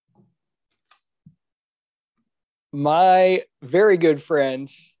My very good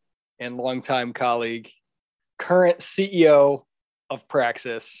friend and longtime colleague, current CEO of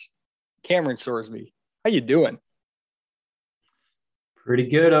Praxis, Cameron Sorsby. How you doing? Pretty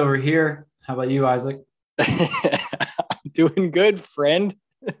good over here. How about you, Isaac? Doing good, friend.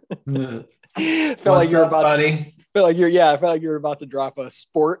 Felt like What's you're up, about buddy? I felt like you were about to drop a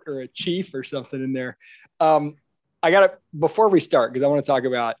sport or a chief or something in there. I got to before we start, because I want to talk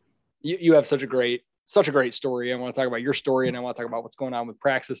about you have such a great story. I want to talk about your story, and I want to talk about what's going on with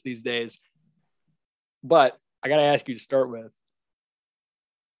Praxis these days. But I got to ask you to start with,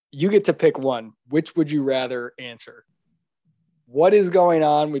 you get to pick one. Which would you rather answer? What is going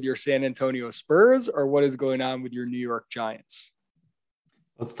on with your San Antonio Spurs, or what is going on with your New York Giants?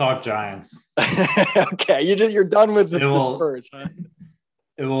 Let's talk Giants. Okay, you're done with the will Spurs, huh?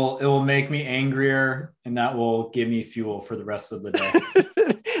 it will make me angrier, and that will give me fuel for the rest of the day.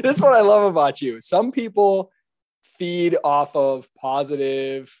 This is what I love about you. Some people feed off of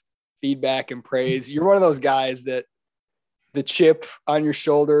positive feedback and praise. You're one of those guys that the chip on your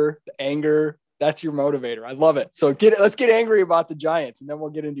shoulder, the anger, that's your motivator. I love it. So let's get angry about the Giants, and then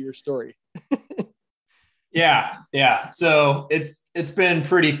we'll get into your story. Yeah. So it's been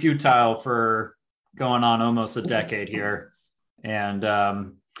pretty futile for going on almost a decade here, and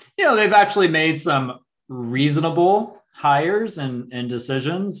they've actually made some reasonable hires and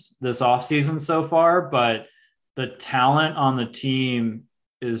decisions this offseason so far, but the talent on the team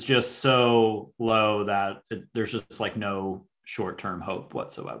is just so low that there's just like no short-term hope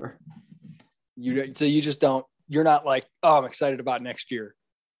whatsoever. You're not like, oh, I'm excited about next year.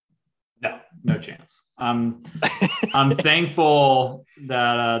 No chance. I'm thankful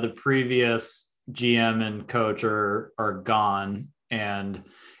that the previous GM and coach are gone, and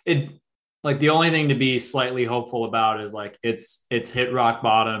it like the only thing to be slightly hopeful about is like it's hit rock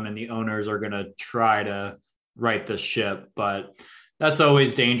bottom, and the owners are going to try to right the ship, but that's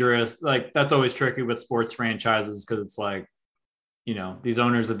always dangerous. Like that's always tricky with sports franchises, because it's like, these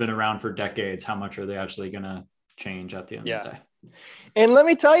owners have been around for decades. How much are they actually going to change at the end of the day? And let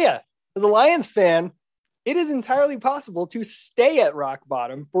me tell you, as a Lions fan, it is entirely possible to stay at rock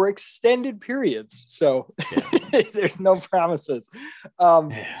bottom for extended periods. So there's no promises.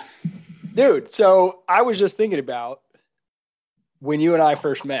 Dude, so I was just thinking about when you and I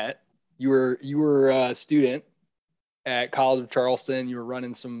first met. You were a student at College of Charleston. You were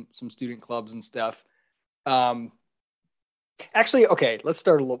running some student clubs and stuff. Actually, okay, let's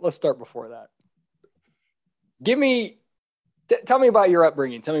start before that. Tell me about your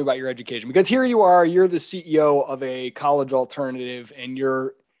upbringing. Tell me about your education, because here you are, you're the CEO of a college alternative, and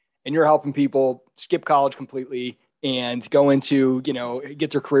you're helping people skip college completely and go into,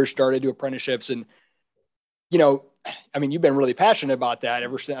 get their career started, do apprenticeships. And, you've been really passionate about that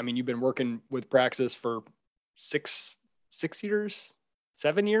ever since. You've been working with Praxis for six years,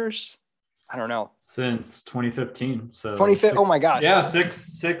 7 years. I don't know. Since 2015. So 2015. Oh my gosh. Yeah.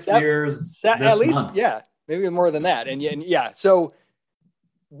 Six years. At least. Month. Yeah. Maybe more than that. And yeah. So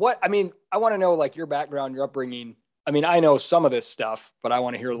I want to know like your background, your upbringing. I know some of this stuff, but I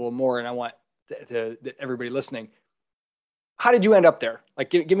want to hear a little more, and I want to everybody listening. How did you end up there? Like,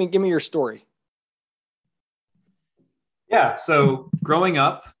 give me your story. Yeah. So growing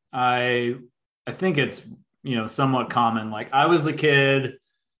up, I think it's, somewhat common. Like I was the kid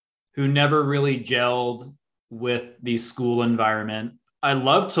who never really gelled with the school environment. I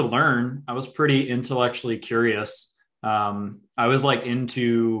loved to learn. I was pretty intellectually curious. I was like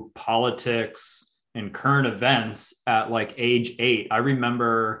into politics and current events at like age 8. I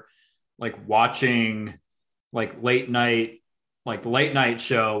remember like watching like the late night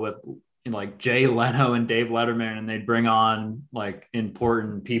show with like Jay Leno and Dave Letterman, and they'd bring on like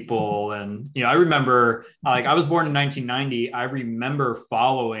important people. And, I remember like I was born in 1990. I remember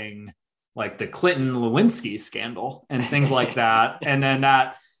following like the Clinton Lewinsky scandal and things like that. And then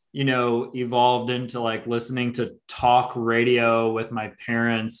that, evolved into like listening to talk radio with my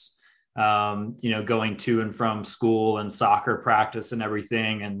parents, going to and from school and soccer practice and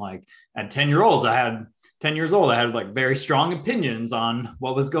everything. And like at 10 years old, I had like very strong opinions on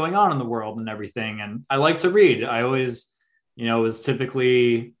what was going on in the world and everything. And I like to read. I always, was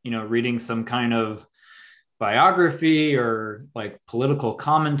typically, reading some kind of biography or like political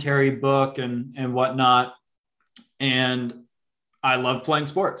commentary book and whatnot. And I loved playing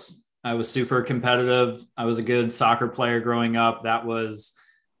sports. I was super competitive. I was a good soccer player growing up. That was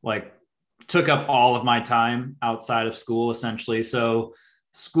like, took up all of my time outside of school, essentially. So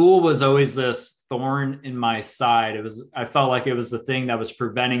school was always this thorn in my side. I felt like it was the thing that was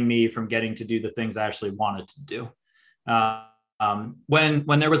preventing me from getting to do the things I actually wanted to do.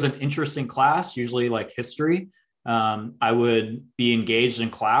 When there was an interesting class, usually like history, I would be engaged in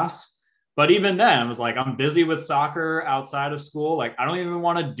class. But even then, it was like, I'm busy with soccer outside of school. Like, I don't even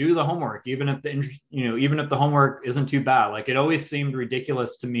want to do the homework, even if even if the homework isn't too bad. Like, it always seemed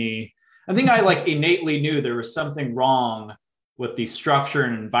ridiculous to me. I think I like innately knew there was something wrong with the structure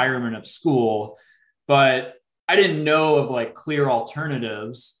and environment of school, but I didn't know of like clear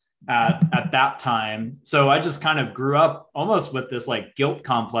alternatives at that time. So I just kind of grew up almost with this like guilt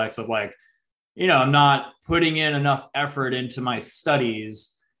complex of like, I'm not putting in enough effort into my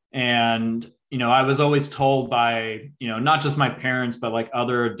studies. And, I was always told by, not just my parents, but like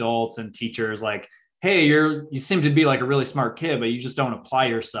other adults and teachers, like, hey, you seem to be like a really smart kid, but you just don't apply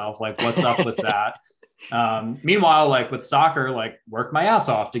yourself. Like, what's up with that? Meanwhile, like with soccer, like work my ass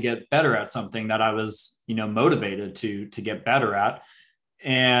off to get better at something that I was, motivated to get better at.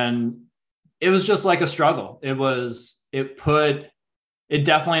 And it was just like a struggle. It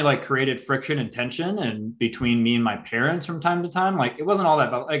definitely like created friction and tension and between me and my parents from time to time. Like it wasn't all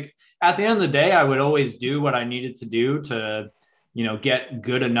that, but like at the end of the day, I would always do what I needed to do to, get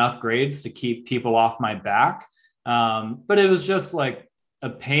good enough grades to keep people off my back. But it was just like a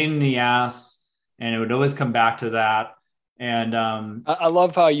pain in the ass, and it would always come back to that. And I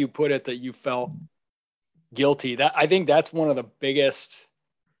love how you put it that you felt guilty. That I think that's one of the biggest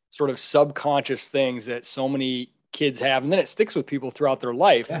sort of subconscious things that so many kids have, and then it sticks with people throughout their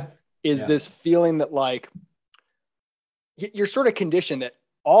life, is this feeling that like you're sort of conditioned that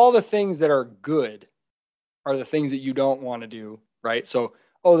all the things that are good are the things that you don't want to do, right? So,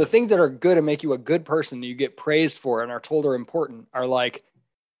 the things that are good and make you a good person that you get praised for and are told are important are like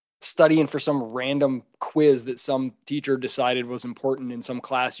studying for some random quiz that some teacher decided was important in some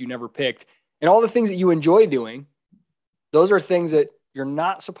class you never picked. And all the things that you enjoy doing, those are things that you're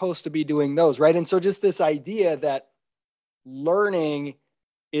not supposed to be doing those, right? And so just this idea that learning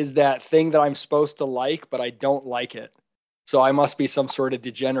is that thing that I'm supposed to like, but I don't like it. So I must be some sort of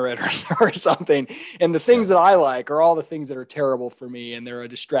degenerate or something. And the things that I like are all the things that are terrible for me, and they're a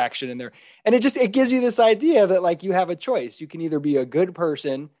distraction, and it gives you this idea that like you have a choice. You can either be a good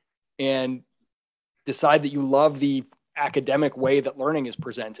person and decide that you love the academic way that learning is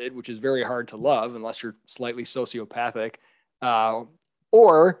presented, which is very hard to love unless you're slightly sociopathic,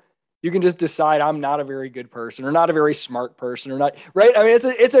 or you can just decide I'm not a very good person or not a very smart person or not, right? I mean,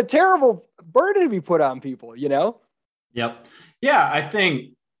 it's a terrible burden to be put on people, Yep. Yeah. I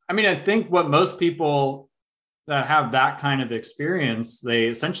think what most people that have that kind of experience, they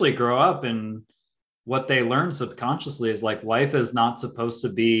essentially grow up and what they learn subconsciously is like life is not supposed to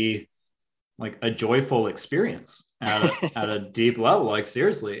be like a joyful experience at a deep level, like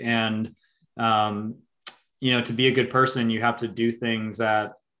seriously. And, to be a good person, you have to do things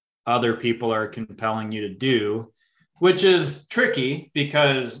that other people are compelling you to do, which is tricky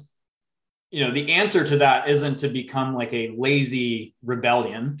because the answer to that isn't to become like a lazy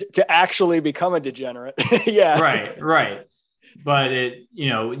rebellion. To actually become a degenerate. Yeah. Right. But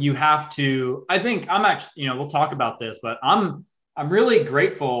you have to, I think I'm actually, we'll talk about this, but I'm really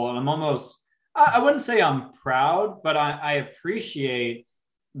grateful. And I wouldn't say I'm proud, but I appreciate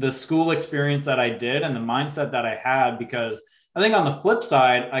the school experience that I did and the mindset that I had, because I think on the flip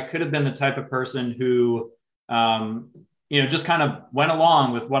side, I could have been the type of person who, just kind of went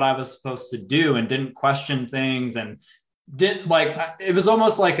along with what I was supposed to do and didn't question things and didn't like, it was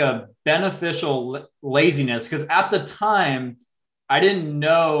almost like a beneficial laziness. Cause at the time I didn't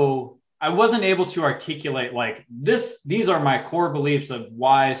know, I wasn't able to articulate like these are my core beliefs of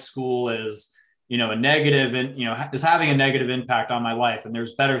why school is, a negative and, is having a negative impact on my life. And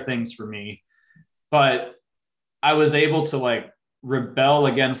there's better things for me, but I was able to like rebel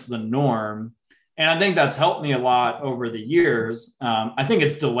against the norm. And I think that's helped me a lot over the years. I think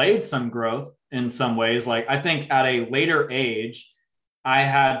it's delayed some growth in some ways. Like I think at a later age, I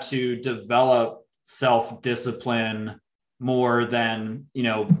had to develop self-discipline more than,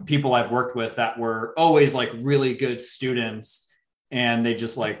 people I've worked with that were always like really good students. And they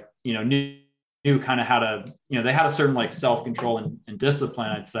just like, knew kind of how to, they had a certain like self-control and discipline,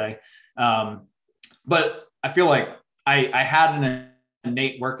 I'd say. But I feel like I had an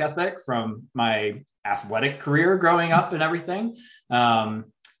innate work ethic from my athletic career growing up and everything. And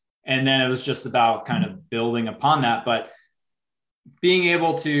then it was just about kind of building upon that. But being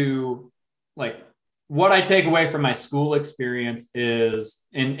able to like, what I take away from my school experience is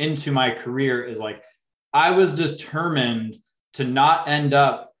into my career is like, I was determined to not end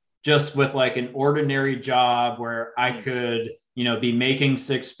up just with like an ordinary job where I could, be making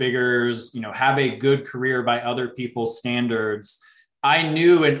six figures, have a good career by other people's standards. I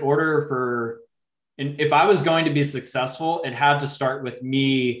knew if I was going to be successful, it had to start with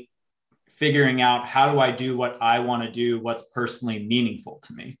me figuring out how do I do what I want to do, what's personally meaningful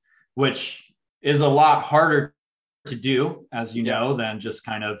to me, which is a lot harder to do, as you know, than just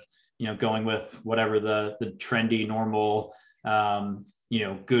kind of, going with whatever the trendy, normal,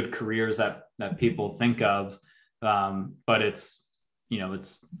 good careers that people think of. But it's,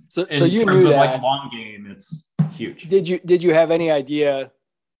 so in you terms knew of that. like long game, it's huge. Did you have any idea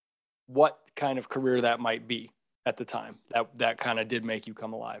what kind of career that might be at the time that kind of did make you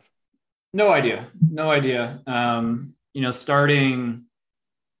come alive? No idea. Starting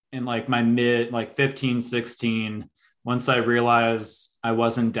in like my mid, like 15, 16, once I realized I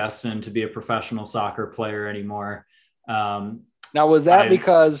wasn't destined to be a professional soccer player anymore. Now, was that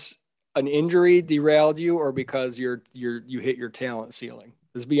because an injury derailed you, or because you hit your talent ceiling?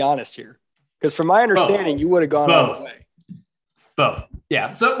 Let's be honest here. Because from my understanding, you would have gone all the way. Both.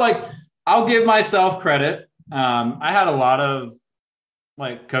 Yeah. So like, I'll give myself credit. I had a lot of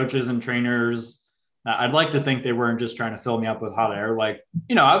like coaches and trainers. I'd like to think they weren't just trying to fill me up with hot air. Like,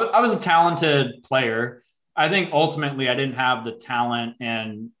 I was a talented player. I think ultimately I didn't have the talent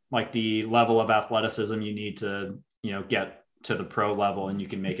and like the level of athleticism you need to, get to the pro level and you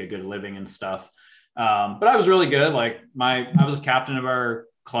can make a good living and stuff. But I was really good. Like I was captain of our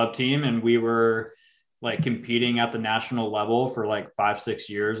club team, and we were like competing at the national level for like 5-6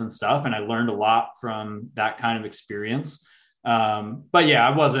 years and stuff. And I learned a lot from that kind of experience. But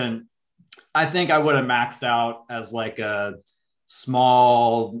yeah, I think I would have maxed out as like a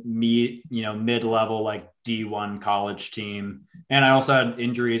small mid-level, like D1 college team. And I also had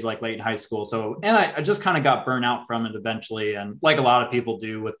injuries like late in high school. So, and I just kind of got burnt out from it eventually. And like a lot of people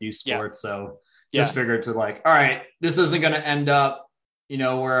do with youth sports. So just figured to like, all right, this isn't going to end up,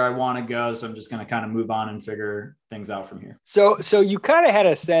 where I want to go. So I'm just going to kind of move on and figure things out from here. So you kind of had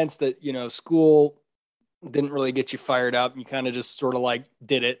a sense that, school didn't really get you fired up. You kind of just sort of like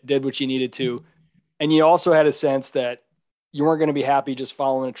did what you needed to. And you also had a sense that you weren't going to be happy just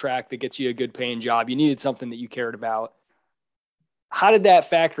following a track that gets you a good paying job. You needed something that you cared about. How did that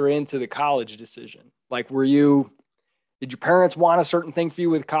factor into the college decision? Like, did your parents want a certain thing for you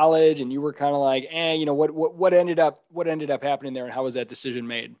with college, and you were kind of like, what ended up happening there, and how was that decision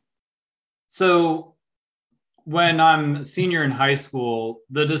made? So when I'm a senior in high school,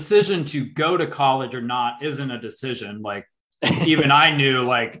 the decision to go to college or not isn't a decision. Like, even I knew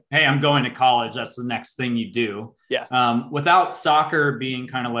like, hey, I'm going to college. That's the next thing you do. Yeah. Without soccer being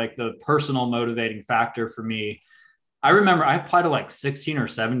kind of like the personal motivating factor for me, I remember I applied to like 16 or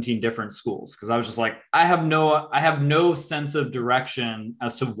 17 different schools because I was just like, I have no sense of direction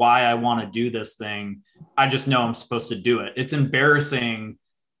as to why I want to do this thing. I just know I'm supposed to do it. It's embarrassing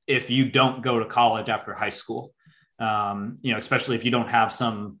if you don't go to college after high school, especially if you don't have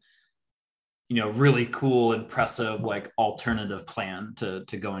some, really cool, impressive, like alternative plan to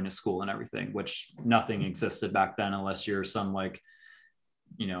going to school and everything, which nothing existed back then unless you're some like,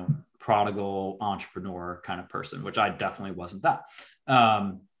 prodigal entrepreneur kind of person, which I definitely wasn't that.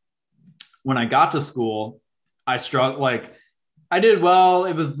 When I got to school, I struggled. Like I did well.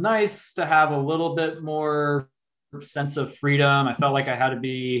 It was nice to have a little bit more sense of freedom. I felt like I had to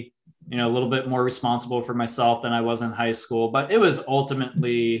be, a little bit more responsible for myself than I was in high school, but it was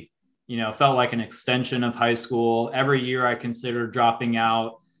ultimately, felt like an extension of high school. Every year I considered dropping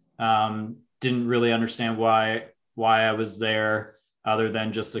out. Didn't really understand why I was there, other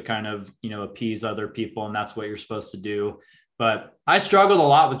than just to kind of, appease other people. And that's what you're supposed to do. But I struggled a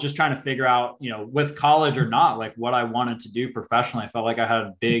lot with just trying to figure out, with college or not, like what I wanted to do professionally. I felt like I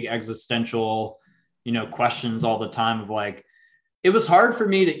had big existential, questions all the time of like, it was hard for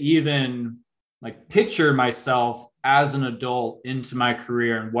me to even like picture myself as an adult into my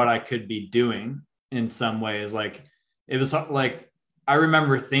career and what I could be doing in some ways. Like it was like, I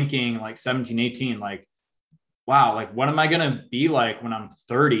remember thinking like 17, 18, like, wow, like what am I going to be like when I'm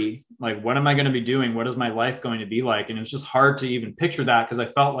 30? Like, what am I going to be doing? What is my life going to be like? And it was just hard to even picture that because I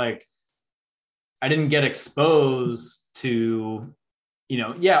felt like I didn't get exposed to,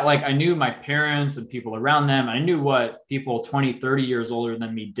 like I knew my parents and people around them. I knew what people 20, 30 years older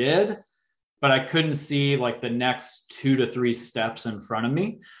than me did, but I couldn't see like the next 2 to 3 steps in front of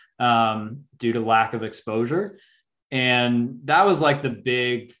me due to lack of exposure. And that was like the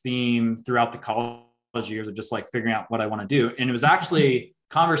big theme throughout the college years of just like figuring out what I want to do. And it was actually a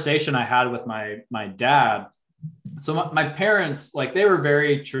conversation I had with my dad. So my parents, like they were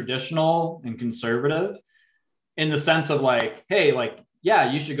very traditional and conservative in the sense of like, hey, like,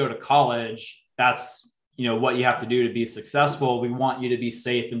 yeah, you should go to college. That's what you have to do to be successful. We want you to be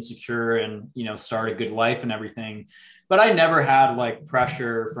safe and secure and, start a good life and everything. But I never had like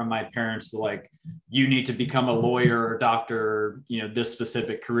pressure from my parents to like, you need to become a lawyer or doctor, this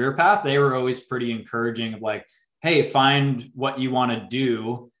specific career path. They were always pretty encouraging of like, hey, find what you want to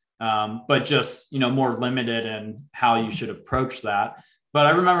do, but just, more limited in how you should approach that. But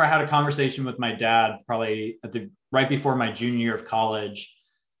I remember I had a conversation with my dad probably right before my junior year of college,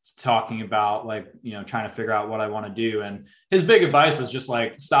 talking about like, trying to figure out what I want to do. And his big advice is just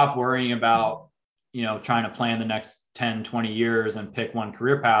like, stop worrying about, trying to plan the next 10, 20 years and pick one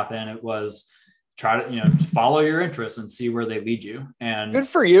career path. And it was try to, follow your interests and see where they lead you. And good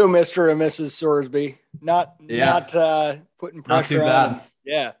for you, Mr. and Mrs. Sorsby. Not putting pressure not too on bad. them.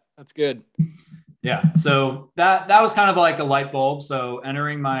 Yeah, that's good. Yeah. So that was kind of like a light bulb. So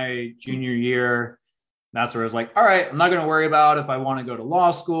entering my junior year, that's where I was like, all right, I'm not going to worry about if I want to go to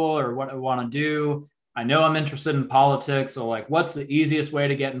law school or what I want to do. I know I'm interested in politics. So like, what's the easiest way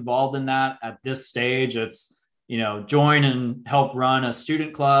to get involved in that at this stage? It's, join and help run a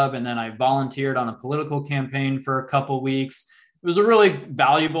student club. And then I volunteered on a political campaign for a couple of weeks. It was a really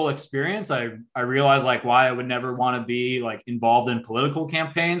valuable experience. I realized like why I would never want to be like involved in political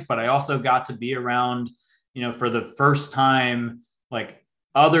campaigns, but I also got to be around, for the first time, like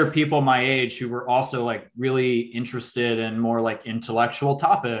other people my age who were also like really interested in more like intellectual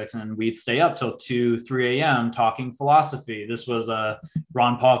topics. And we'd stay up till 2, 3 a.m. talking philosophy. This was a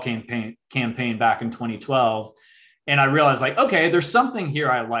Ron Paul campaign back in 2012. And I realized like, okay, there's something here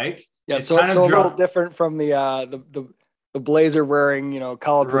I like. Yeah. So a little different from the blazer wearing,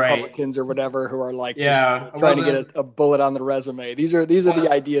 college Republicans or whatever, who are like, just trying to get a bullet on the resume. These are the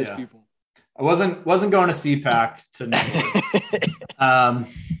ideas people. I wasn't going to CPAC to network.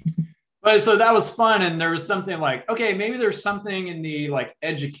 But so that was fun. And there was something like, okay, maybe there's something in the like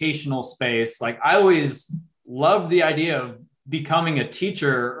educational space. Like I always loved the idea of becoming a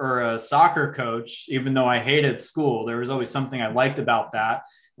teacher or a soccer coach, even though I hated school. There was always something I liked about that.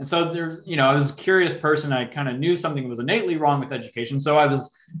 And so there's, I was a curious person. I kind of knew something was innately wrong with education. So I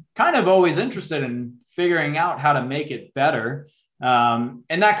was kind of always interested in figuring out how to make it better. And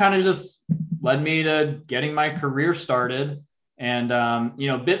that kind of just led me to getting my career started. And,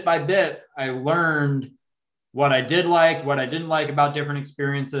 bit by bit, I learned what I did like, what I didn't like about different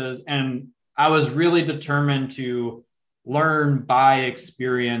experiences. And I was really determined to learn by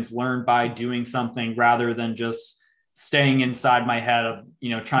experience, learn by doing something rather than just staying inside my head of,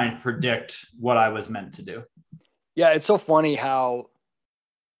 trying to predict what I was meant to do. Yeah. It's so funny how,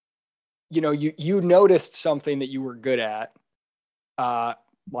 you noticed something that you were good at,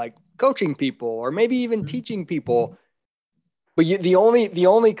 like coaching people or maybe even teaching people, but the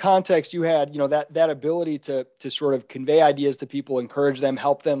only context you had, that ability to sort of convey ideas to people, encourage them,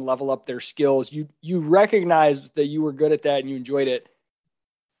 help them level up their skills. You recognized that you were good at that and you enjoyed it.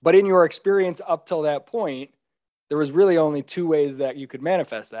 But in your experience up till that point, there was really only two ways that you could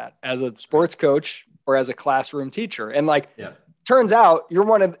manifest that: as a sports coach or as a classroom teacher. And turns out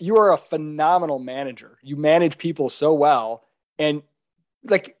you are a phenomenal manager. You manage people so well. And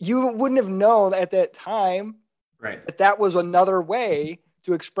like, you wouldn't have known at that time, right, that was another way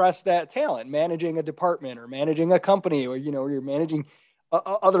to express that talent, managing a department or managing a company, or, you're managing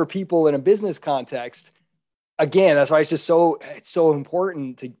other people in a business context. Again, that's why it's so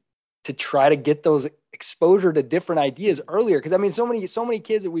important to try to get those exposure to different ideas earlier. Cause I mean, so many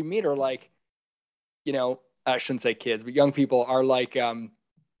kids that we meet are like, I shouldn't say kids, but young people are like,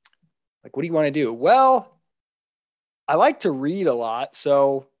 what do you want to do? Well, I like to read a lot,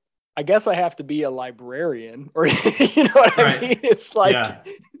 so I guess I have to be a librarian, or you know what I mean? It's like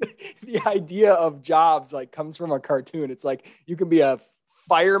the idea of jobs like comes from a cartoon. It's like you can be a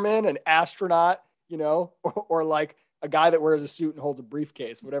fireman, an astronaut, or like a guy that wears a suit and holds a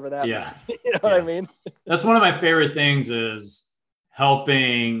briefcase, whatever that means. You know what I mean? That's one of my favorite things is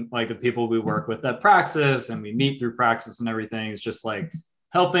helping like the people we work with at Praxis and we meet through Praxis and everything. Is just like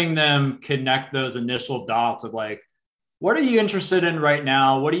helping them connect those initial dots of like, what are you interested in right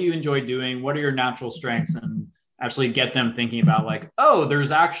now? What do you enjoy doing? What are your natural strengths? And actually get them thinking about like, oh, there's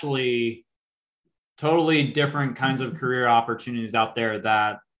actually totally different kinds of career opportunities out there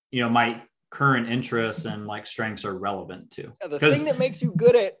that, my current interests and like strengths are relevant to. Yeah, the thing that makes you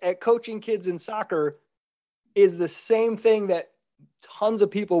good at coaching kids in soccer is the same thing that tons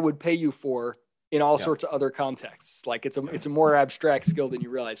of people would pay you for in all sorts of other contexts. Like it's a more abstract skill than you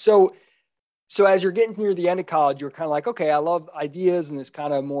realize. So as you're getting near the end of college, you're kind of like, okay, I love ideas and this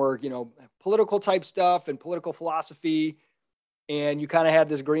kind of more, political type stuff and political philosophy. And you kind of had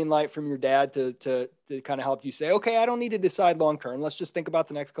this green light from your dad to kind of help you say, okay, I don't need to decide long-term. Let's just think about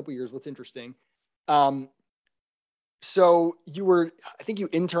the next couple of years. What's interesting. So I think you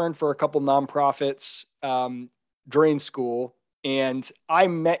interned for a couple nonprofits during school, and I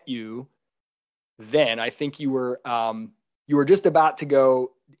met you then. I think you were just about to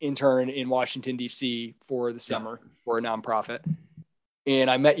go intern in Washington, D.C. for the summer for a nonprofit.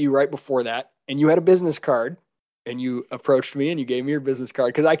 And I met you right before that, and you had a business card, and you approached me and you gave me your business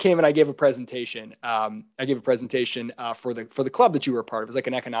card. Cause I came and I gave a presentation. I gave a presentation for the club that you were a part of. It was like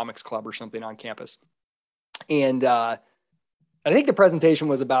an economics club or something on campus. And I think the presentation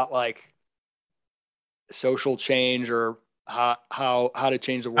was about like social change or how to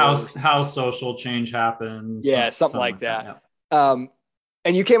change the world. How social change happens. Yeah, something like that. Yeah.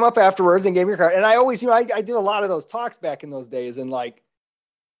 And you came up afterwards and gave me your card. And I always, I did a lot of those talks back in those days. And like,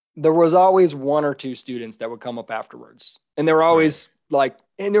 there was always one or two students that would come up afterwards. And they were always like,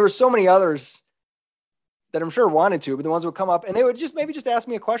 and there were so many others that I'm sure wanted to, but the ones would come up and they would maybe just ask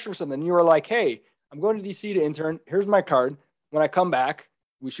me a question or something. And you were like, hey, I'm going to DC to intern. Here's my card. When I come back,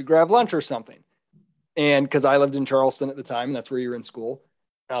 we should grab lunch or something. And cause I lived in Charleston at the time, and that's where you were in school.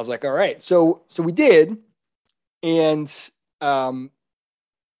 And I was like, all right. So we did. And,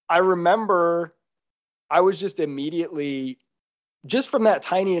 I remember I was just immediately just from that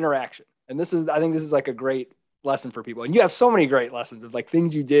tiny interaction. And I think this is like a great lesson for people. And you have so many great lessons of like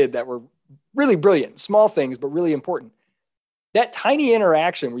things you did that were really brilliant, small things, but really important. That tiny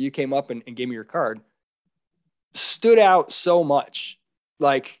interaction where you came up and gave me your card stood out so much,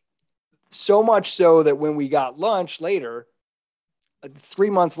 like so much so that when we got lunch later, 3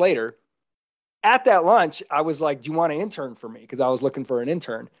 months later, at that lunch, I was like, do you want to intern for me? Cause I was looking for an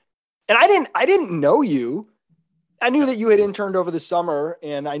intern. And I didn't know you. I knew that you had interned over the summer,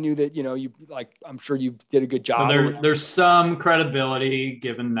 and I knew that, you like, I'm sure you did a good job. So there's some credibility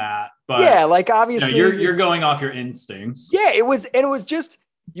given that, but yeah, like obviously you're going off your instincts. Yeah, it was just,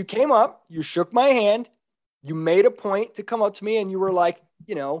 you came up, you shook my hand, you made a point to come up to me, and you were like,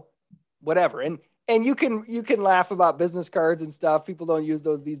 whatever. And you can laugh about business cards and stuff. People don't use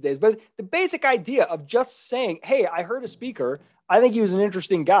those these days, but the basic idea of just saying, hey, I heard a speaker. I think he was an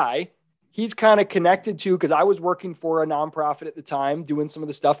interesting guy. He's kind of connected to, because I was working for a nonprofit at the time, doing some of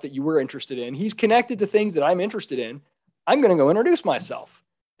the stuff that you were interested in. He's connected to things that I'm interested in. I'm going to go introduce myself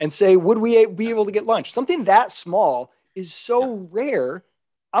and say, would we be able to get lunch? Something that small is so rare.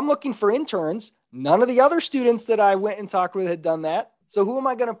 I'm looking for interns. None of the other students that I went and talked with had done that. So who am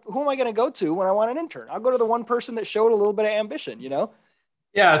I going to go to when I want an intern? I'll go to the one person that showed a little bit of ambition,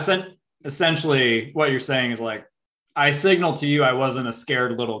 Yeah. Essentially what you're saying is like, I signaled to you I wasn't a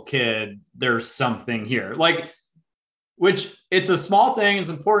scared little kid. There's something here. Like, which it's a small thing, it's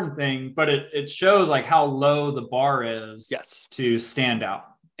an important thing, but it shows like how low the bar is to stand out.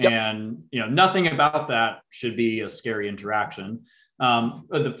 Yep. And, nothing about that should be a scary interaction. But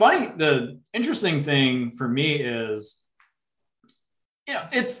the interesting thing for me is, I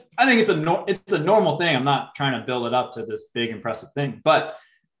think it's a normal thing. I'm not trying to build it up to this big impressive thing, but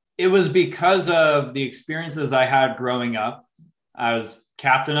it was because of the experiences I had growing up. I was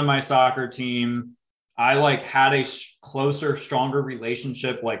captain of my soccer team. I had a closer, stronger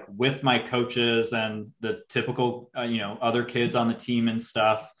relationship with my coaches and the typical, other kids on the team and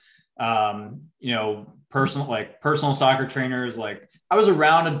stuff. Personal soccer trainers. I was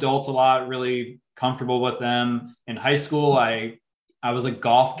around adults a lot, really comfortable with them. In high school, I was a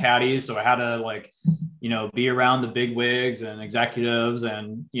golf caddy, so I had to be around the big wigs and executives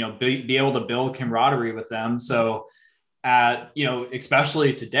and, be able to build camaraderie with them. So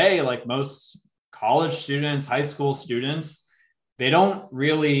especially today, most college students, high school students, they don't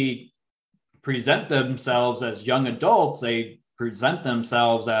really present themselves as young adults. They present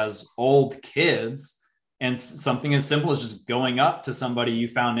themselves as old kids. And something as simple as just going up to somebody you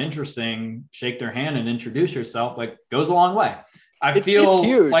found interesting, shake their hand and introduce yourself, goes a long way. I feel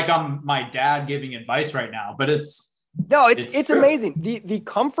huge. Like I'm my dad giving advice right now, but it's amazing. The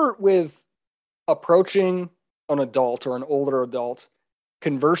comfort with approaching an adult or an older adult,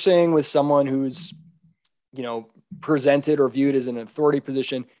 conversing with someone who's, presented or viewed as an authority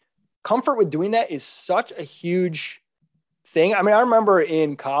position, comfort with doing that is such a huge thing. I mean, I remember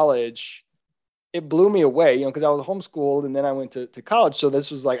in college, it blew me away, because I was homeschooled and then I went to college. So this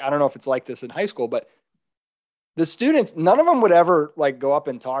was I don't know if it's like this in high school, but the students, none of them would ever go up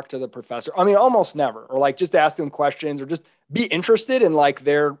and talk to the professor. I mean, almost never, or just ask them questions or just be interested in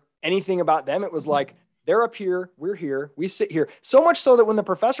their anything about them. It was they're up here, we're here, we sit here. So much so that when the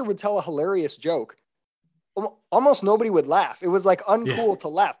professor would tell a hilarious joke, almost nobody would laugh. It was uncool to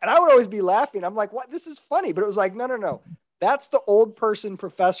laugh. And I would always be laughing. I'm like, what? This is funny. But it was no. That's the old person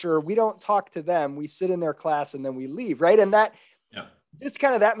professor. We don't talk to them. We sit in their class and then we leave. Right. And just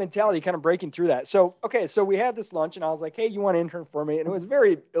kind of that mentality, kind of breaking through that. So, okay. So we had this lunch and I was like, hey, you want to intern for me? And it was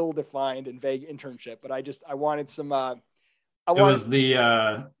very ill-defined and vague internship, but I wanted some, It was the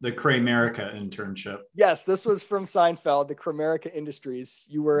Cramerica internship. yes, this was from Seinfeld, the Cramerica Industries.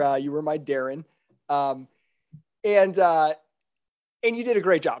 You were my Darren. Um, and, and you did a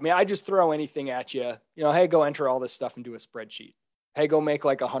great job. I mean, I just throw anything at you, hey, go enter all this stuff into a spreadsheet. Hey, go make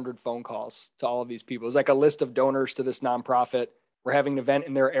like 100 phone calls to all of these people. It's like a list of donors to this nonprofit. We're having an event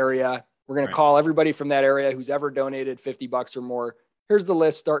in their area. We're going to call everybody from that area who's ever donated $50 or more. Here's the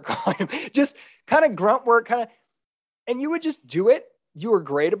list. Start calling them. Just kind of grunt work, and you would just do it. You were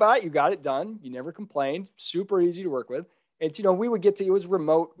great about it. You got it done. You never complained. Super easy to work with. It's, we would it was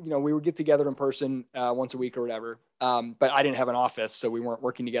remote, we would get together in person once a week or whatever. But I didn't have an office, so we weren't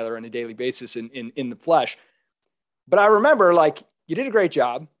working together on a daily basis in the flesh. But I remember, like, you did a great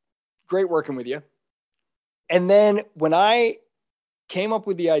job. Great working with you. And then when I came up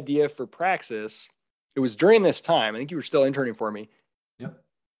with the idea for Praxis, it was during this time. I think you were still interning for me. Yep.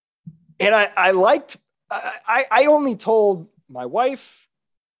 And I only told my wife,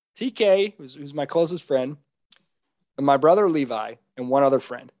 TK, who's my closest friend, and my brother Levi, and one other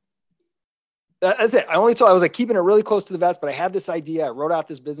friend. That's it. I was like keeping it really close to the vest, but I had this idea. I wrote out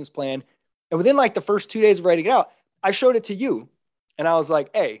this business plan. And within like the first 2 days of writing it out, I showed it to you. And I was like,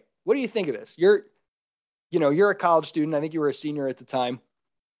 hey, what do you think of this? You're a college student. I think you were a senior at the time.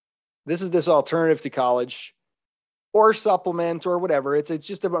 This is this alternative to college or supplement or whatever. It's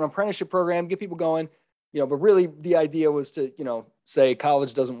just an apprenticeship program, get people going, but really the idea was to, say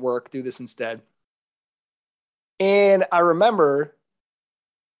college doesn't work, do this instead. And I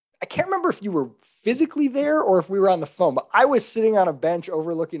can't remember if you were physically there or if we were on the phone, but I was sitting on a bench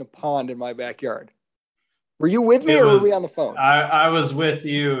overlooking a pond in my backyard. Were you with me or were we on the phone? I was with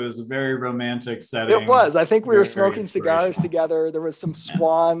you. It was a very romantic setting. It was. I think we were smoking cigars together. There was some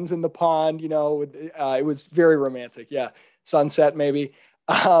swans in the pond, it was very romantic. Yeah. Sunset maybe.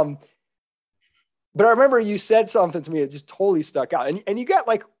 But I remember you said something to me that just totally stuck out. And you got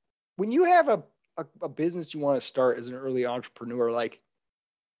like, when you have a business you want to start as an early entrepreneur, like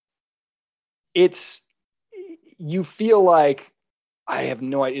you feel like, I have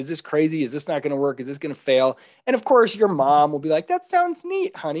no idea. Is this crazy? Is this not going to work? Is this going to fail? And of course, your mom will be like, that sounds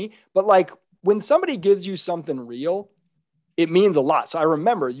neat, honey. But like when somebody gives you something real, it means a lot. So I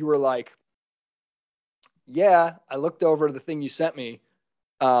remember you were like, yeah, I looked over the thing you sent me.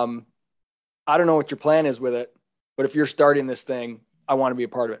 I don't know what your plan is with it, but if you're starting this thing, I want to be a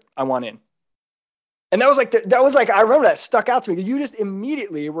part of it. I want in. And that was like, I remember that stuck out to me. You just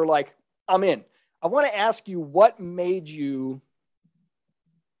immediately were like, I'm in. I want to ask you, what made you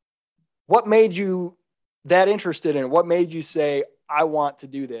that interested in it? What made you say, I want to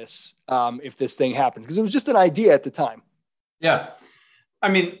do this if this thing happens? Because it was just an idea at the time. Yeah. I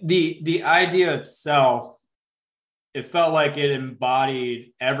mean, the idea itself, it felt like it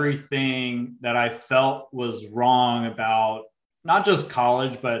embodied everything that I felt was wrong about not just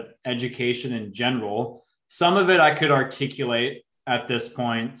college, but education in general. Some of it I could articulate at this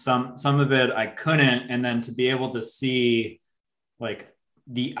point. Some of it I couldn't. And then to be able to see like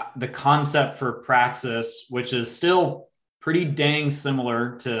the concept for Praxis, which is still pretty dang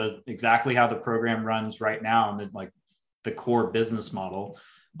similar to exactly how the program runs right now, and like the core business model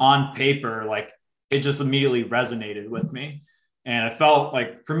on paper, like it just immediately resonated with me. And I felt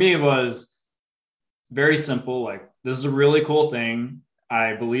like for me, it was very simple. Like, this is a really cool thing.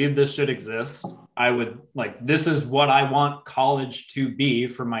 I believe this should exist. This is what I want college to be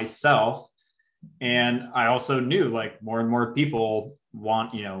for myself. And I also knew like more and more people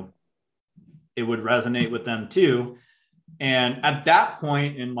want, it would resonate with them too. And at that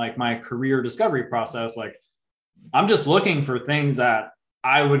point in like my career discovery process, like I'm just looking for things that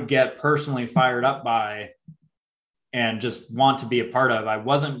I would get personally fired up by and just want to be a part of. I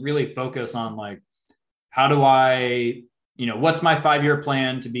wasn't really focused on like, how do I, what's my 5-year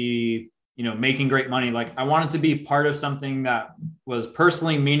plan to be, making great money? Like I wanted to be part of something that was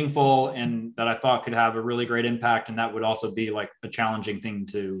personally meaningful and that I thought could have a really great impact. And that would also be like a challenging thing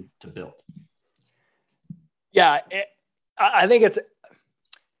to build. Yeah. I think it's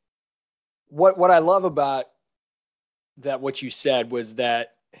what I love about that. What you said was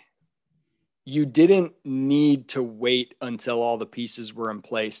that you didn't need to wait until all the pieces were in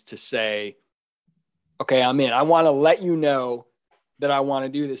place to say, okay, I'm in. I want to let you know that I want to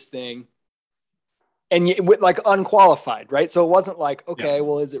do this thing. And with like unqualified, right? So it wasn't like, okay,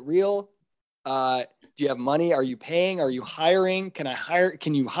 well, is it real? Do you have money? Are you paying? Are you hiring? Can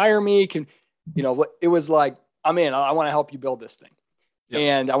you hire me? It was like, I'm in. I want to help you build this thing.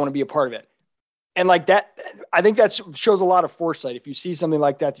 And I want to be a part of it. And like that, I think that shows a lot of foresight. If you see something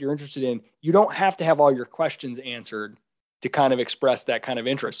like that you're interested in, you don't have to have all your questions answered to kind of express that kind of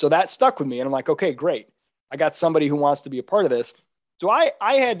interest. So that stuck with me. And I'm like, okay, great. I got somebody who wants to be a part of this. So I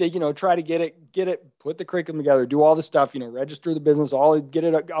had to, try to get it, put the curriculum together, do all the stuff, register the business, get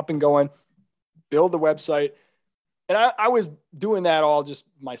it up and going, build the website. And I was doing that all just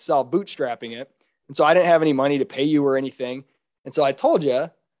myself, bootstrapping it. And so I didn't have any money to pay you or anything. And so I told you,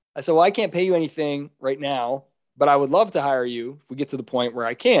 I said, well, I can't pay you anything right now, but I would love to hire you if we get to the point where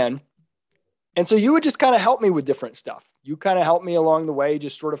I can. And so you would just kind of help me with different stuff. You kind of helped me along the way,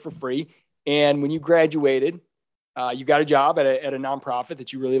 just sort of for free. And when you graduated, you got a job at a nonprofit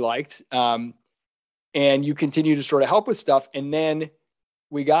that you really liked. And you continue to sort of help with stuff. And then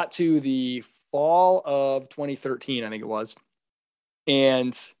we got to the fall of 2013, I think it was.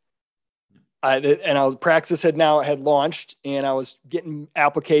 And Praxis had launched, and I was getting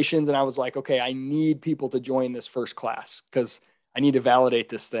applications, and I was like, okay, I need people to join this first class because I need to validate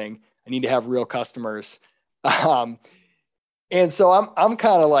this thing. I need to have real customers. And so I'm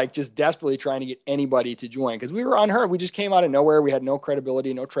kind of like just desperately trying to get anybody to join because we were unheard. We just came out of nowhere. We had no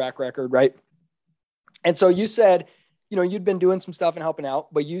credibility, no track record, right? And so you said, you'd been doing some stuff and helping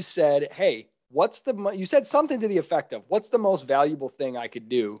out, but you said, hey, you said something to the effect of, what's the most valuable thing I could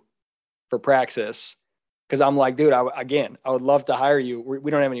do for Praxis? Because I'm like, dude, I would love to hire you. We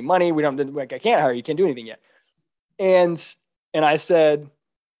don't have any money. I can't hire you. Can't do anything yet. And I said,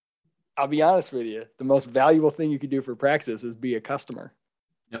 I'll be honest with you. The most valuable thing you could do for Praxis is be a customer.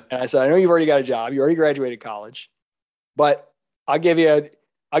 Yep. And I said, I know you've already got a job. You already graduated college, but I'll give you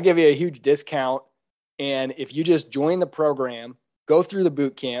a huge discount. And if you just join the program, go through the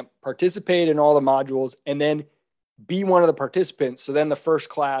boot camp, participate in all the modules, and then be one of the participants. So then the first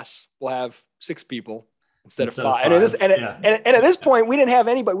class will have 6 people instead of 5. And at this point, we didn't have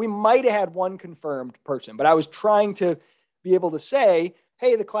anybody. We might have had one confirmed person, but I was trying to be able to say,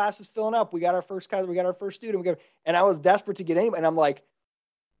 hey, the class is filling up. We got our first class. We got our first student. And I was desperate to get anybody. And I'm like,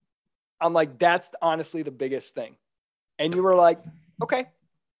 that's honestly the biggest thing. And you were like, okay,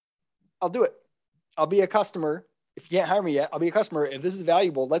 I'll do it. I'll be a customer. If you can't hire me yet, I'll be a customer. If this is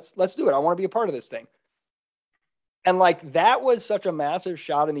valuable, let's do it. I want to be a part of this thing. And like, that was such a massive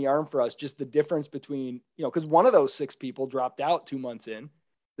shot in the arm for us. Just the difference between, because one of those 6 people dropped out 2 months in.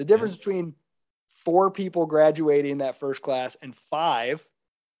 The difference between 4 people graduating that first class and 5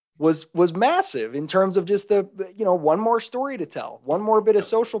 was massive in terms of just the one more story to tell, one more bit of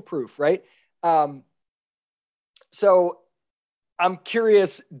social proof. Right. So I'm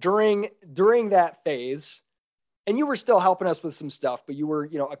curious during that phase, and you were still helping us with some stuff, but you were,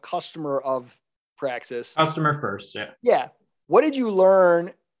 a customer of Praxis. Customer first. Yeah. Yeah. What did you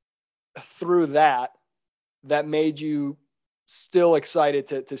learn through that made you still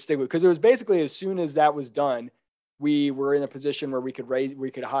excited to stick with? Because it was basically, as soon as that was done, we were in a position where we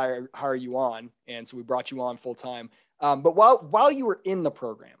could hire you on. And so we brought you on full time. But while you were in the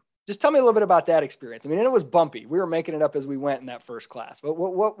program, just tell me a little bit about that experience. I mean, it was bumpy. We were making it up as we went in that first class. But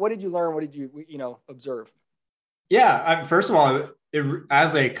what did you learn? What did you observe? Yeah. First of all,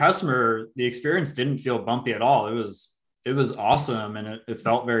 as a customer, the experience didn't feel bumpy at all. It was awesome, and it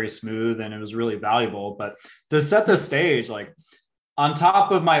felt very smooth, and it was really valuable. But to set the stage, like on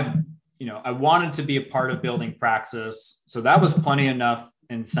top of my, I wanted to be a part of building Praxis. So that was plenty enough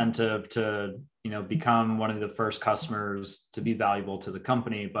incentive to, become one of the first customers to be valuable to the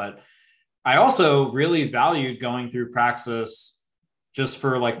company. But I also really valued going through Praxis just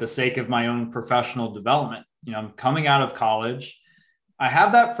for like the sake of my own professional development. I'm coming out of college. I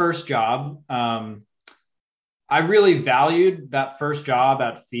have that first job. I really valued that first job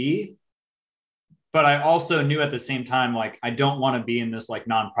at Fee, but I also knew at the same time, like, I don't want to be in this like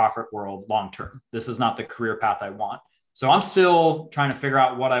nonprofit world long-term. This is not the career path I want. So I'm still trying to figure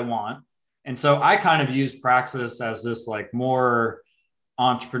out what I want. And so I kind of used Praxis as this like more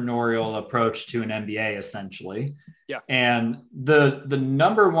entrepreneurial approach to an MBA essentially. Yeah. And the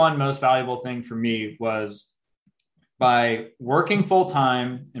number one most valuable thing for me was by working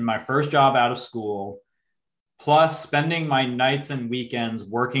full-time in my first job out of school, plus spending my nights and weekends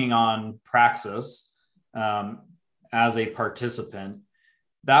working on Praxis as a participant.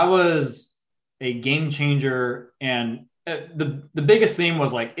 That was a game changer. And the biggest theme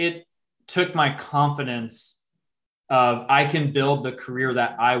was like, it took my confidence of I can build the career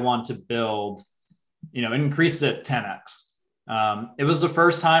that I want to build, increased it 10x. It was the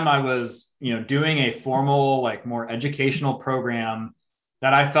first time I was, doing a formal, like more educational program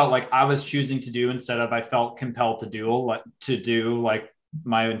that I felt like I was choosing to do instead of I felt compelled to do like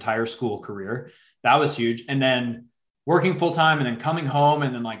my entire school career. That was huge. And then working full time and then coming home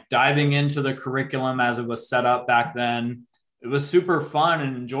and then like diving into the curriculum as it was set up back then. It was super fun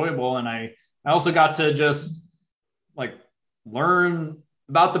and enjoyable. And I also got to just like learn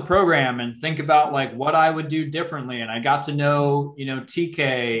about the program and think about like what I would do differently. And I got to know,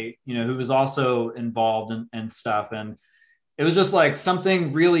 TK, who was also involved and stuff. And it was just like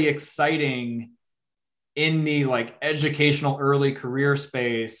something really exciting in the like educational early career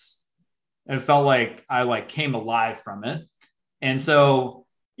space. It felt like I like came alive from it. And so,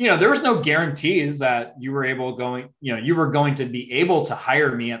 there was no guarantees that you were going to be able to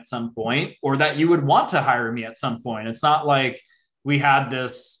hire me at some point, or that you would want to hire me at some point. It's not like we had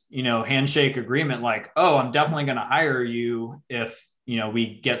this, handshake agreement, like, oh, I'm definitely going to hire you if,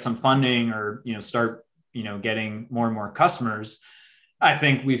 we get some funding or, start, getting more and more customers. I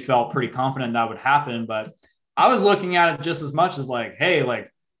think we felt pretty confident that would happen, but I was looking at it just as much as like, hey,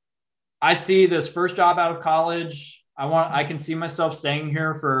 like I see this first job out of college. I can see myself staying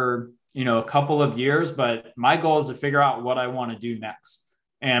here for, a couple of years, but my goal is to figure out what I want to do next.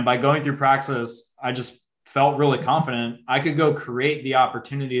 And by going through Praxis, I just felt really confident I could go create the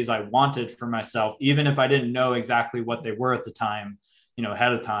opportunities I wanted for myself, even if I didn't know exactly what they were at the time,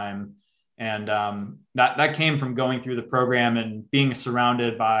 ahead of time. And that came from going through the program and being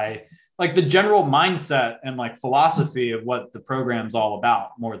surrounded by like the general mindset and like philosophy of what the program's all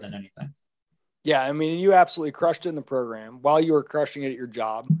about more than anything. Yeah. I mean, you absolutely crushed it in the program while you were crushing it at your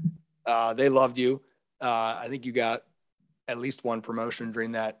job. They loved you. I think you got at least one promotion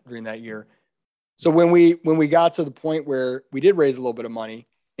during that year. So when we got to the point where we did raise a little bit of money,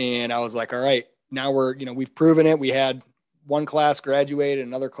 and I was like, all right, now we've proven it. We had one class graduated,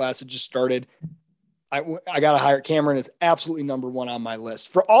 another class had just started. I got to hire Cameron. Is absolutely number one on my list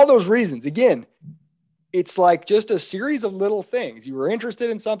for all those reasons. Again, it's like just a series of little things. You were interested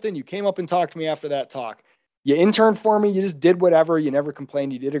in something. You came up and talked to me after that talk. You interned for me. You just did whatever. You never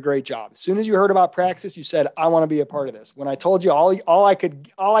complained. You did a great job. As soon as you heard about Praxis, you said, I want to be a part of this. When I told you all I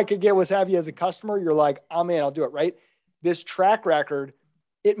could get was have you as a customer, you're like, I'm in, I'll do it. Right. This track record,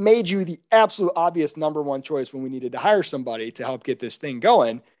 it made you the absolute obvious number one choice when we needed to hire somebody to help get this thing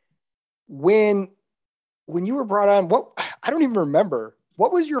going. When you were brought on, I don't even remember.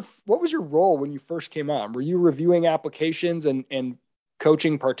 What was your role when you first came on? Were you reviewing applications and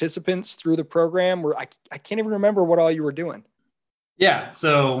coaching participants through the program? I can't even remember what all you were doing. Yeah.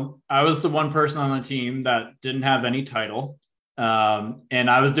 So I was the one person on the team that didn't have any title. And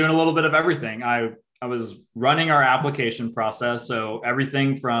I was doing a little bit of everything. I was running our application process. So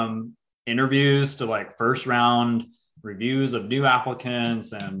everything from interviews to like first round reviews of new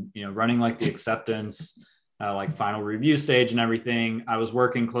applicants and, running like the acceptance, like final review stage and everything. I was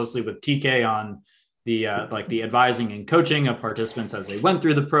working closely with TK on the advising and coaching of participants as they went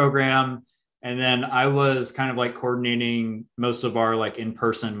through the program. And then I was kind of like coordinating most of our like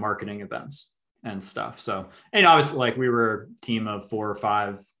in-person marketing events and stuff. So, and obviously like we were a team of 4 or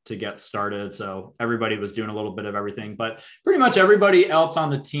 5 to get started. So everybody was doing a little bit of everything, but pretty much everybody else on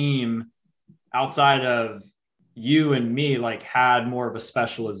the team outside of you and me, like had more of a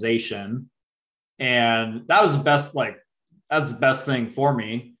specialization. And that was that's the best thing for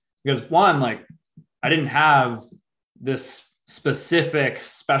me because one, like I didn't have this specific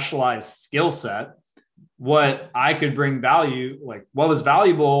specialized skill set. What I could bring value, like what was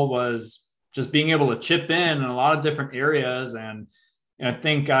valuable was just being able to chip in a lot of different areas. And I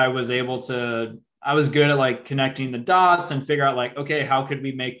think I was good at like connecting the dots and figure out like, okay, how could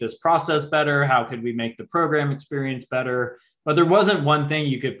we make this process better? How could we make the program experience better? But there wasn't one thing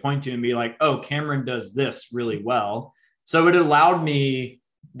you could point to and be like, oh, Cameron does this really well. So it allowed me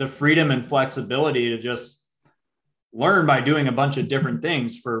the freedom and flexibility to just learn by doing a bunch of different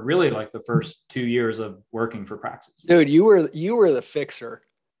things for really like the first 2 years of working for Praxis. Dude, you were the fixer.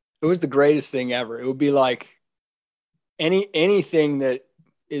 It was the greatest thing ever. It would be like anything that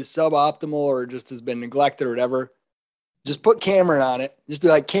is suboptimal or just has been neglected or whatever, just put Cameron on it. Just be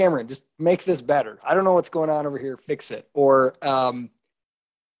like, Cameron, just make this better. I don't know what's going on over here. Fix it. Or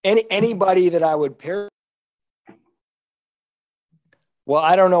anybody that I would pair. Well,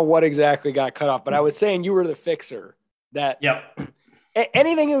 I don't know what exactly got cut off, but I was saying you were the fixer. That yep.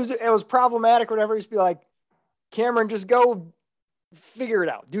 Anything it was problematic or whatever, just be like, Cameron, just go figure it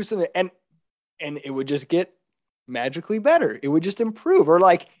out. Do something. And it would just get magically better. It would just improve. Or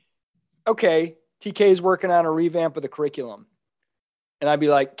like, okay, TK is working on a revamp of the curriculum. And I'd be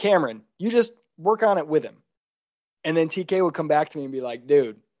like, Cameron, you just work on it with him. And then TK would come back to me and be like,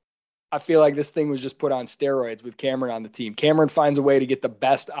 dude, I feel like this thing was just put on steroids with Cameron on the team. Cameron finds a way to get the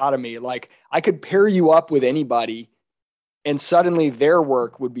best out of me. Like I could pair you up with anybody and suddenly their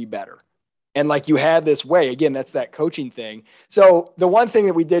work would be better. And like you had this way, again, that's that coaching thing. So the one thing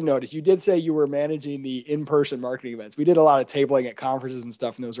that we did notice, you did say you were managing the in-person marketing events. We did a lot of tabling at conferences and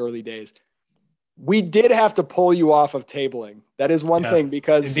stuff in those early days. We did have to pull you off of tabling. That is one thing,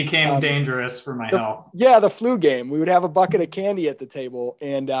 because it became dangerous for my health. Yeah, the flu game. We would have a bucket of candy at the table,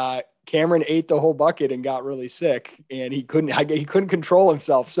 and Cameron ate the whole bucket and got really sick, and he couldn't control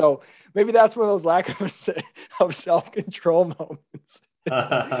himself. So maybe that's one of those lack of self-control moments.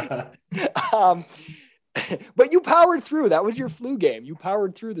 But you powered through. That was your flu game. You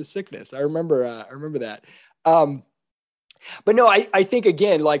powered through the sickness. I remember that. But no, I think,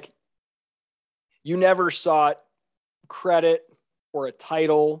 again, like, you never sought credit or a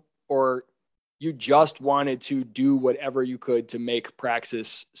title, or you just wanted to do whatever you could to make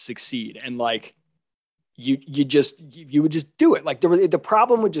Praxis succeed. And like, you would just do it. Like, the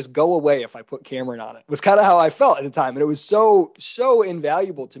problem would just go away if I put Cameron on it. It was kind of how I felt at the time. And it was so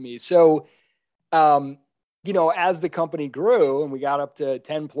invaluable to me. So, as the company grew and we got up to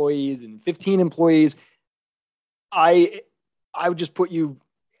 10 employees and 15 employees, I would just put you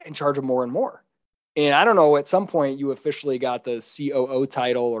in charge of more and more. And I don't know, at some point you officially got the COO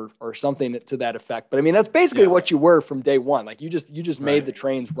title or something to that effect. But I mean, that's basically what you were from day one. Like, you just made the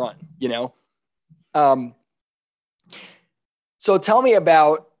trains run, So tell me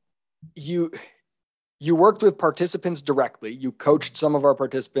about you. You worked with participants directly. You coached some of our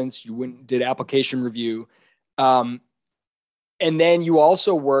participants. You did application review. And then you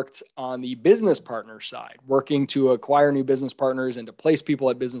also worked on the business partner side, working to acquire new business partners and to place people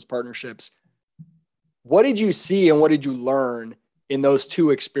at business partnerships. What did you see and what did you learn in those two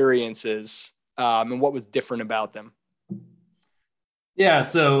experiences, and what was different about them? Yeah.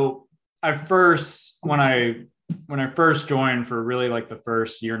 So when I first joined, for really like the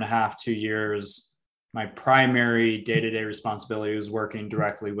first year and a half, 2 years, my primary day-to-day responsibility was working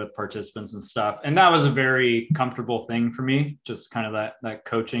directly with participants and stuff. And that was a very comfortable thing for me, just kind of that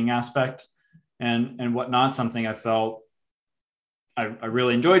coaching aspect and whatnot, something I felt I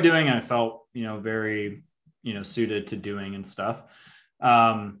really enjoyed doing. And I felt, very, suited to doing and stuff.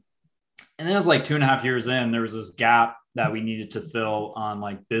 And then it was like 2.5 years in, there was this gap that we needed to fill on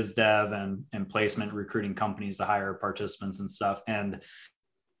like biz dev and placement recruiting companies to hire participants and stuff. And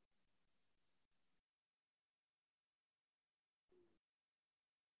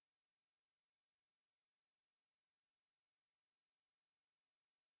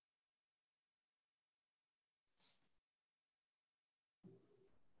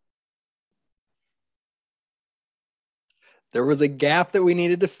there was a gap that we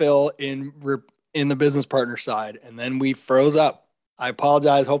needed to fill in the business partner side, and then we froze up. I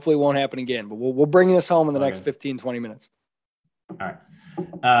apologize. Hopefully it won't happen again, but we'll bring this home in the next 15, 20 minutes. All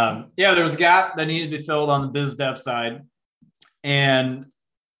right. There was a gap that needed to be filled on the biz dev side. And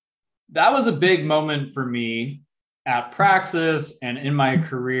that was a big moment for me at Praxis and in my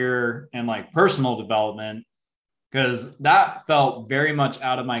career and like personal development, because that felt very much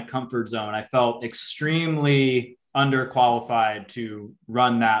out of my comfort zone. I felt extremely underqualified to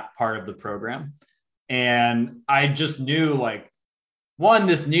run that part of the program. And I just knew, like, one,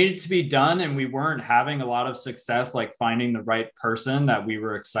 this needed to be done, and we weren't having a lot of success, like finding the right person that we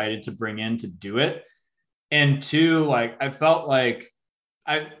were excited to bring in to do it. And two, like, I felt like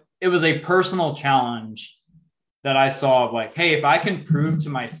it was a personal challenge that I saw of like, hey, if I can prove to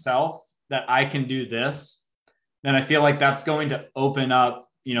myself that I can do this, then I feel like that's going to open up,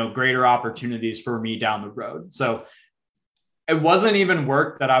 greater opportunities for me down the road. So it wasn't even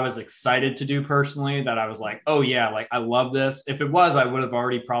work that I was excited to do personally, that I was like, oh yeah, like I love this. If it was, I would have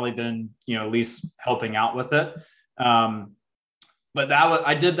already probably been, at least helping out with it. But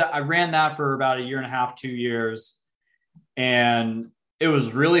I ran that for about 1.5 years, 2 years. And it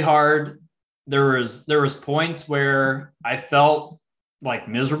was really hard. There was points where I felt like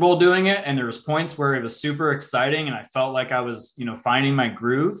miserable doing it. And there was points where it was super exciting and I felt like I was, finding my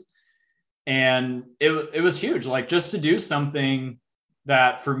groove. And it was huge, like just to do something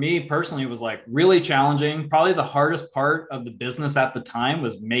that for me personally was like really challenging. Probably the hardest part of the business at the time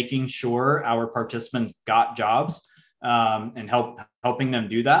was making sure our participants got jobs, and helping them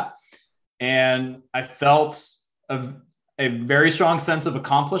do that. And I felt a very strong sense of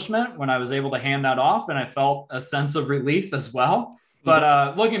accomplishment when I was able to hand that off. And I felt a sense of relief as well.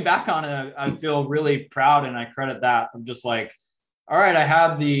 But looking back on it, I feel really proud, and I credit that. I'm just like, all right, I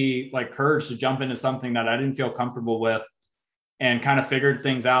had the like courage to jump into something that I didn't feel comfortable with and kind of figured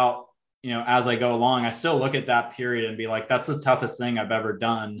things out, as I go along. I still look at that period and be like, that's the toughest thing I've ever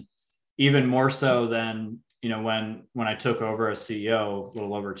done, even more so than when I took over as CEO a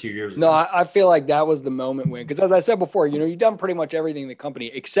little over 2 years ago. No, I feel like that was the moment when, because as I said before, you've done pretty much everything in the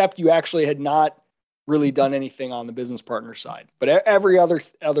company, except you actually had not really done anything on the business partner side, but every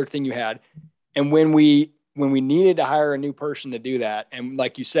other thing you had. And when we needed to hire a new person to do that, and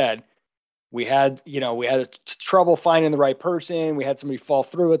like you said, we had trouble finding the right person. We had somebody fall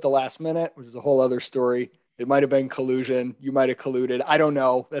through at the last minute, which is a whole other story. It might have been collusion. You might have colluded. I don't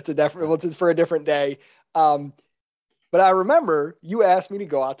know. That's it's for a different day. But I remember you asked me to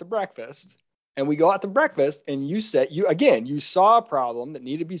go out to breakfast, and we go out to breakfast, and you said you saw a problem that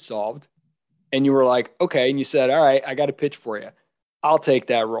needed to be solved, and you were like, okay. And you said, all right, I got a pitch for you. I'll take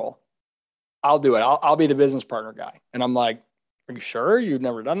that role. I'll do it. I'll be the business partner guy. And I'm like, are you sure? You've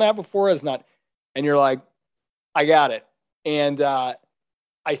never done that before? It's not. And you're like, I got it. And I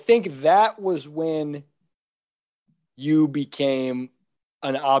think that was when you became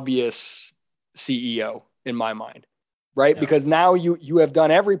an obvious CEO in my mind, right? Yeah. Because now you have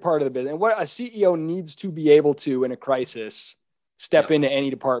done every part of the business. And what a CEO needs to be able to, in a crisis, step into any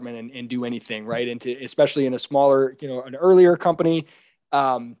department and do anything, right? Especially in a smaller, an earlier company.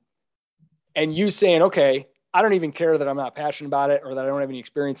 And you saying, okay, I don't even care that I'm not passionate about it or that I don't have any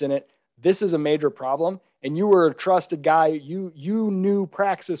experience in it. This is a major problem. And you were a trusted guy. You knew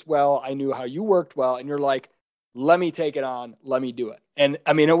Praxis well. I knew how you worked well. And you're like, let me take it on. Let me do it. And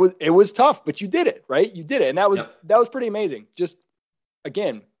I mean, it was tough, but you did it, right? You did it. And that was pretty amazing. Just,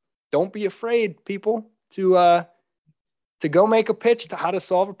 again, don't be afraid, people, to go make a pitch to how to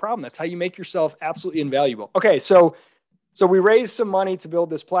solve a problem. That's how you make yourself absolutely invaluable. Okay. So we raised some money to build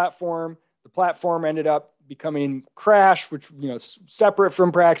this platform. The platform ended up becoming Crash, which, separate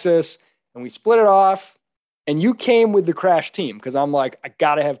from Praxis, and we split it off. And you came with the Crash team because I'm like, I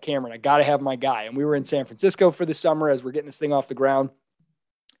got to have Cameron. I got to have my guy. And we were in San Francisco for the summer as we're getting this thing off the ground.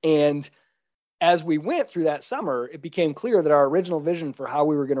 And as we went through that summer, it became clear that our original vision for how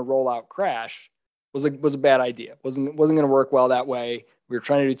we were going to roll out Crash was a bad idea. Wasn't going to work well that way. We were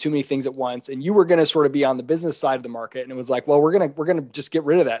trying to do too many things at once, and you were going to sort of be on the business side of the market. And it was like, well, we're going to just get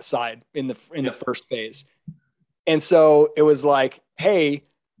rid of that side in the first phase. And so it was like, hey,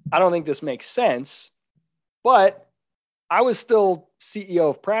 I don't think this makes sense, but I was still CEO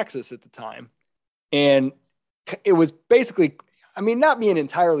of Praxis at the time. And it was basically, I mean, not being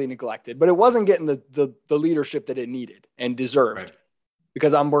entirely neglected, but it wasn't getting the leadership that it needed and deserved. Right.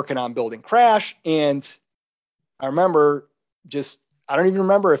 Because I'm working on building Crash. And I remember I don't even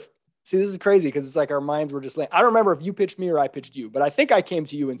remember this is crazy because it's like our minds were just like, I don't remember if you pitched me or I pitched you, but I think I came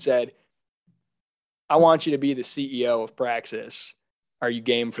to you and said, I want you to be the CEO of Praxis. Are you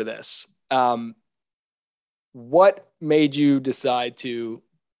game for this? What made you decide to,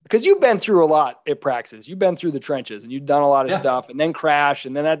 because you've been through a lot at Praxis. You've been through the trenches and you've done a lot of stuff and then Crash.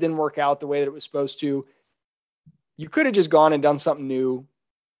 And then that didn't work out the way that it was supposed to. You could have just gone and done something new.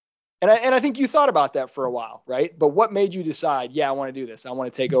 And I think you thought about that for a while, right? But what made you decide, I want to do this. I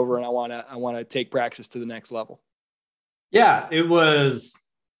want to take over and I want to take Praxis to the next level. Yeah, it was,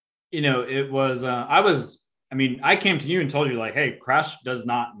 I came to you and told you like, hey, Crash does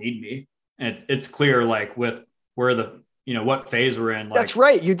not need me. And it's clear, like with where what phase we're in. Like, that's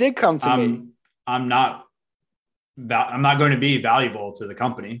right. You did come to me. I'm not going to be valuable to the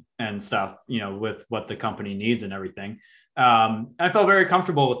company and stuff, with what the company needs and everything. I felt very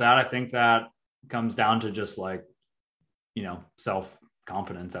comfortable with that. I think that comes down to just like,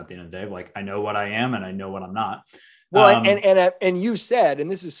 self-confidence at the end of the day. Like I know what I am and I know what I'm not. Well, and you said,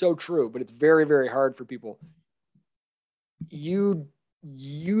 and this is so true, but it's very, very hard for people. You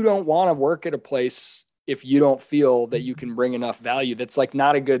don't want to work at a place if you don't feel that you can bring enough value. That's like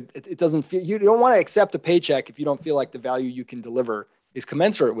not a good, it doesn't feel, you don't want to accept a paycheck if you don't feel like the value you can deliver is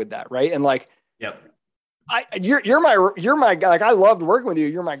commensurate with that. Right. And like, you're my guy. Like I loved working with you.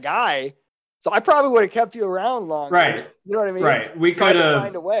 You're my guy. So I probably would have kept you around longer. Right. You know what I mean? Right. We could have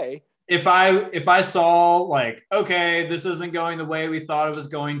find a way. If I saw like, okay, this isn't going the way we thought it was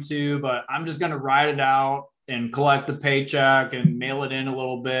going to, but I'm just going to ride it out and collect the paycheck and mail it in a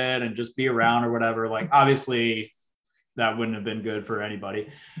little bit and just be around or whatever. Like, obviously that wouldn't have been good for anybody.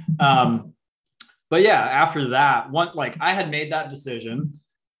 But yeah, after that I had made that decision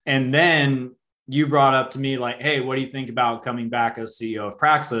and then you brought up to me like, hey, what do you think about coming back as CEO of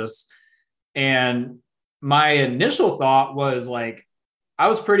Praxis? And my initial thought was like, I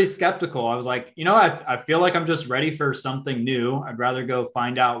was pretty skeptical. I was like, I feel like I'm just ready for something new. I'd rather go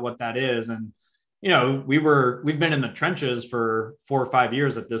find out what that is. And, we've been in the trenches for 4 or 5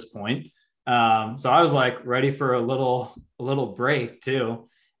 years at this point. So I was like ready for a little break too.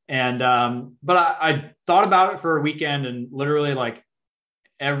 And, but I thought about it for a weekend and literally like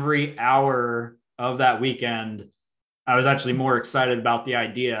every hour of that weekend, I was actually more excited about the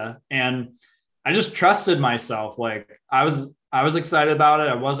idea. And I just trusted myself. Like I was excited about it.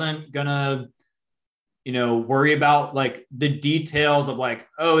 I wasn't gonna, worry about like the details of like,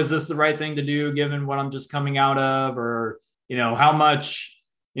 oh, is this the right thing to do given what I'm just coming out of, or, how much,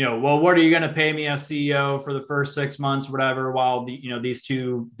 well, what are you going to pay me as CEO for the first 6 months, whatever, while these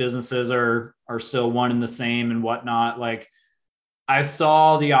two businesses are still one and the same and whatnot. Like I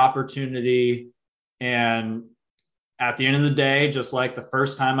saw the opportunity, and at the end of the day, just like the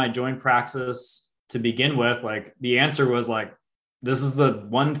first time I joined Praxis to begin with, like the answer was like, this is the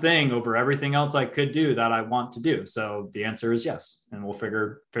one thing over everything else I could do that I want to do. So the answer is yes. And we'll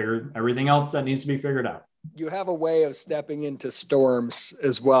figure everything else that needs to be figured out. You have a way of stepping into storms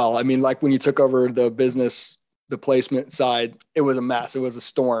as well. I mean, like when you took over the business, the placement side, it was a mess. It was a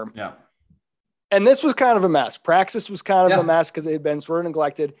storm. Yeah. And this was kind of a mess. Praxis was kind of a mess because it had been sort of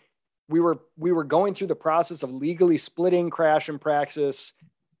neglected. We were going through the process of legally splitting Crash and Praxis,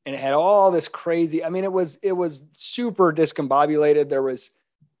 and it had all this crazy. I mean, it was super discombobulated. There was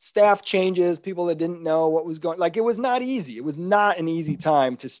staff changes, people that didn't know what was going. Like it was not easy. It was not an easy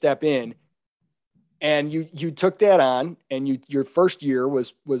time to step in. And you took that on, and your first year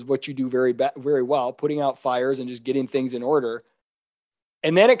was what you do very well, putting out fires and just getting things in order.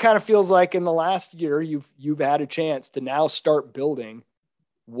 And then it kind of feels like in the last year you've had a chance to now start building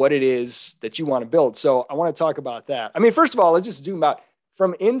what it is that you want to build. So I want to talk about that. I mean, first of all, let's just zoom out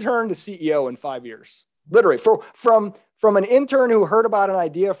from intern to CEO in 5 years. Literally, from an intern who heard about an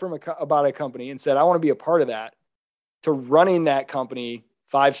idea about a company and said, I want to be a part of that, to running that company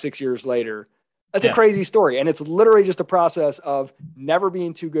 5-6 years later. That's a crazy story. And it's literally just a process of never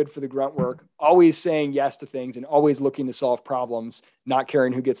being too good for the grunt work, always saying yes to things and always looking to solve problems, not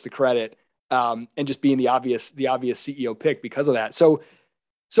caring who gets the credit, and just being the obvious CEO pick because of that. So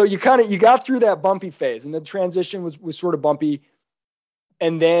you got through that bumpy phase, and the transition was sort of bumpy.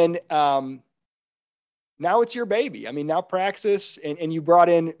 And then now it's your baby. I mean, now Praxis, and you brought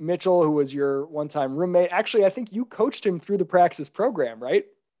in Mitchell, who was your one-time roommate. Actually, I think you coached him through the Praxis program, right?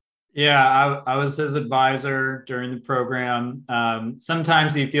 Yeah, I was his advisor during the program.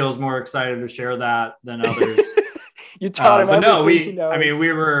 Sometimes he feels more excited to share that than others. You taught him everything. No, he knows. I mean,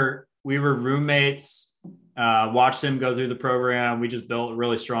 we were roommates. Watched him go through the program. We just built a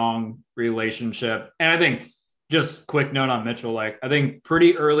really strong relationship. And I think, just quick note on Mitchell, like I think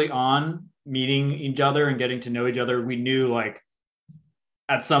pretty early on, meeting each other and getting to know each other, we knew like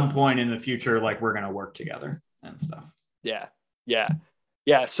at some point in the future, like we're going to work together and stuff. Yeah.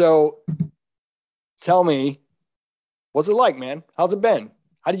 So tell me, what's it like, man? How's it been?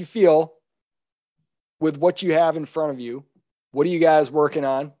 How do you feel with what you have in front of you? What are you guys working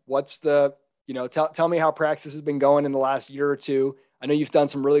on? What's the, tell me how Praxis has been going in the last year or two. I know you've done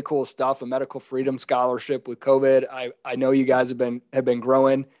some really cool stuff, a medical freedom scholarship with COVID. I know you guys have been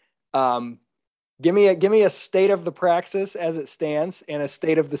growing. Give me a state of the Praxis as it stands and a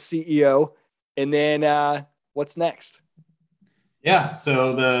state of the CEO, and then what's next? Yeah.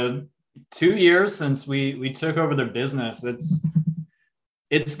 So the 2 years since we took over the business,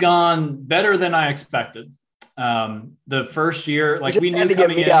 it's gone better than I expected. The first year, like we knew to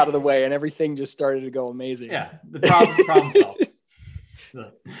get me out of the way, and everything just started to go amazing. Yeah. The problem solved.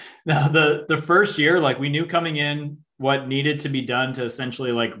 The first year, like we knew coming in what needed to be done to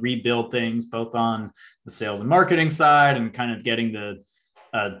essentially like rebuild things, both on the sales and marketing side and kind of getting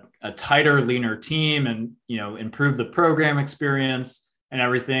a tighter, leaner team and, improve the program experience and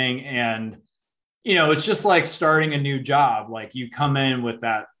everything. And, it's just like starting a new job. Like you come in with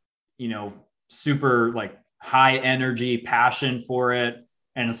that, super like high energy, passion for it.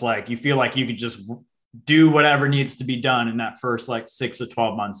 And it's like, you feel like you could just do whatever needs to be done in that first like 6 to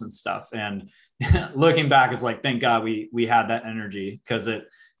 12 months and stuff. And looking back, it's like, thank God we had that energy, because it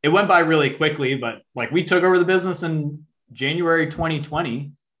went by really quickly, but like we took over the business in January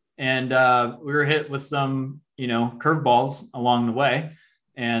 2020, and we were hit with some, curveballs along the way.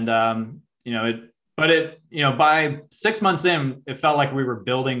 And, by 6 months in, it felt like we were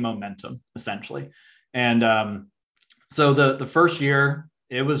building momentum essentially. And so the first year,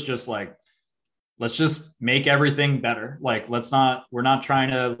 it was just like, let's just make everything better. Like, we're not trying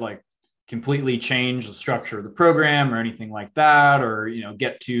to like completely change the structure of the program or anything like that, or,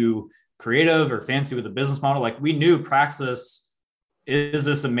 get too creative or fancy with the business model. Like we knew Praxis is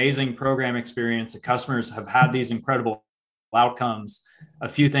this amazing program experience. The customers have had these incredible outcomes. A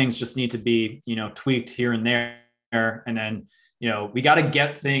few things just need to be, tweaked here and there. And then, we got to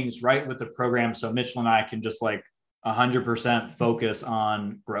get things right with the program, so Mitchell and I can just like 100% focus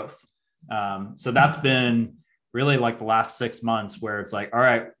on growth. So that's been really like the last 6 months where it's like, all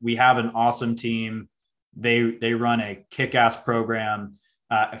right, we have an awesome team. They run a kick-ass program.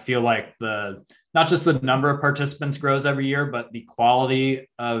 I feel like not just the number of participants grows every year, but the quality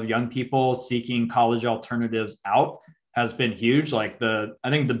of young people seeking college alternatives out has been huge. Like I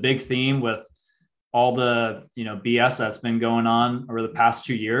think the big theme with all the, BS that's been going on over the past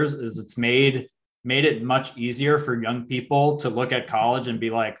 2 years is it's made it much easier for young people to look at college and be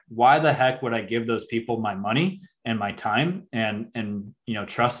like, why the heck would I give those people my money and my time and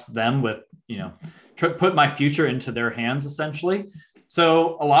trust them with, put my future into their hands essentially.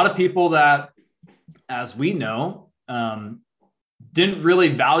 So a lot of people that, as we know, didn't really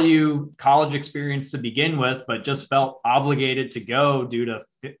value college experience to begin with, but just felt obligated to go due to,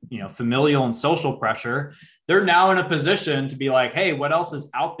 familial and social pressure. They're now in a position to be like, hey, what else is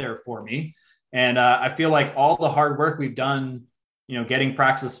out there for me? And I feel like all the hard work we've done, getting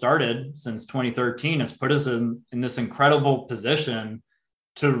Praxis started since 2013 has put us in this incredible position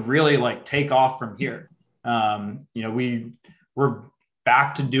to really like take off from here. We're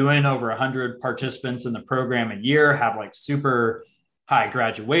back to doing over 100 participants in the program a year, have like super high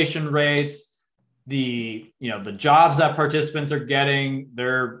graduation rates. The jobs that participants are getting,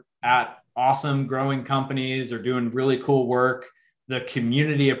 they're at awesome growing companies. They're doing really cool work. The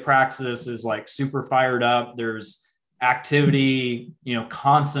community of Praxis is like super fired up. There's activity,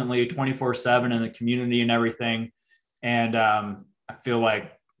 constantly 24/7 in the community and everything. And I feel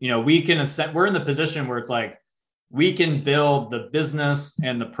like, we're in the position where it's like, we can build the business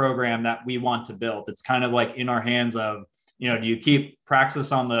and the program that we want to build. It's kind of like in our hands of, do you keep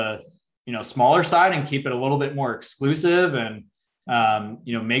Praxis on the, smaller side and keep it a little bit more exclusive and,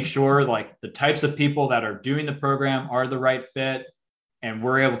 make sure like the types of people that are doing the program are the right fit and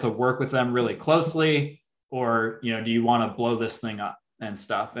we're able to work with them really closely, or, do you want to blow this thing up and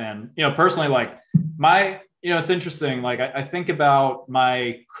stuff? And, personally, like it's interesting. Like I think about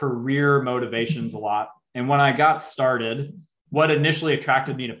my career motivations a lot. And when I got started, what initially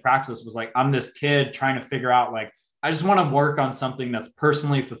attracted me to Praxis was like, I'm this kid trying to figure out, like, I just want to work on something that's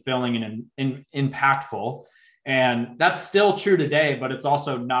personally fulfilling and impactful. And that's still true today, but it's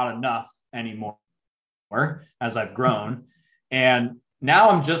also not enough anymore as I've grown. And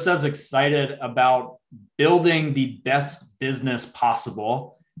now I'm just as excited about building the best business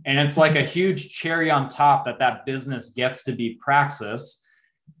possible. And it's like a huge cherry on top that business gets to be Praxis.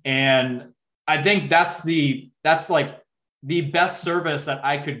 And I think that's like the best service that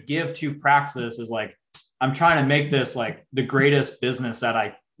I could give to Praxis is like, I'm trying to make this like the greatest business that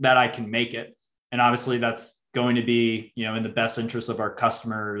I can make it. And obviously that's going to be, in the best interest of our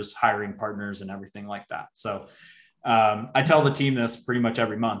customers, hiring partners and everything like that. So I tell the team this pretty much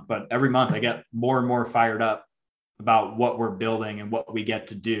every month, but every month I get more and more fired up about what we're building and what we get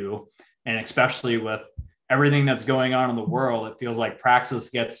to do. And especially with everything that's going on in the world, it feels like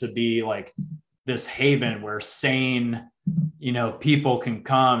Praxis gets to be like this haven where sane, people can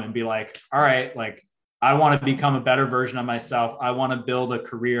come and be like, all right, like I want to become a better version of myself. I want to build a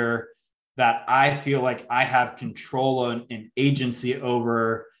career that I feel like I have control and agency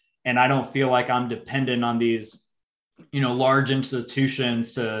over. And I don't feel like I'm dependent on these, large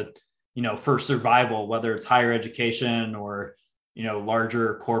institutions to, for survival, whether it's higher education or,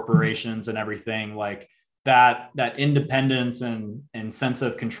 larger corporations and everything like that independence and sense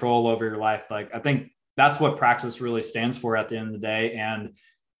of control over your life. Like, I think that's what Praxis really stands for at the end of the day. And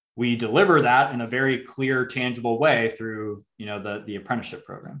we deliver that in a very clear, tangible way through, the apprenticeship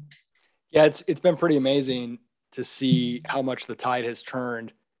program. Yeah, it's been pretty amazing to see how much the tide has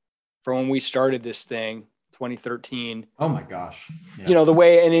turned from when we started this thing, 2013. Oh my gosh. Yeah. The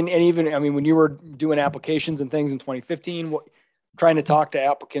way, and even, I mean, when you were doing applications and things in 2015, trying to talk to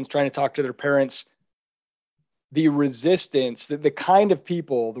applicants, trying to talk to their parents, the resistance, the kind of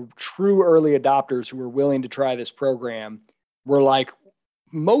people, the true early adopters who were willing to try this program were like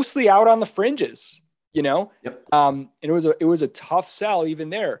mostly out on the fringes, Yep. And it was a tough sell even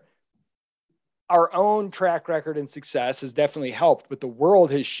there. Our own track record and success has definitely helped, but the world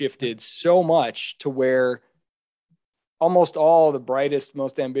has shifted so much to where almost all the brightest,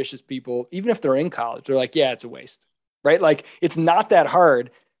 most ambitious people, even if they're in college, they're like, yeah, it's a waste, right? Like it's not that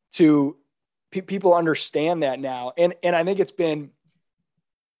hard to people understand that now. And I think it's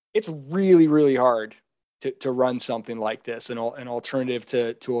really, really hard to run something like this, an alternative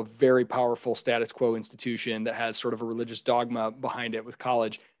to a very powerful status quo institution that has sort of a religious dogma behind it with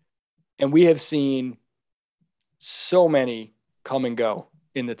college. And we have seen so many come and go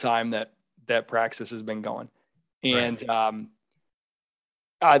in the time that Praxis has been going. And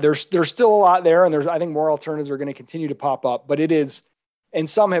right. There's still a lot there. And I think more alternatives are going to continue to pop up, but it is, and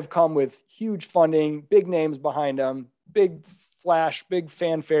some have come with huge funding, big names behind them, big flash, big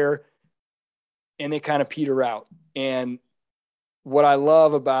fanfare, and they kind of peter out. And what I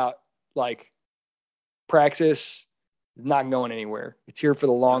love about like Praxis is not going anywhere. It's here for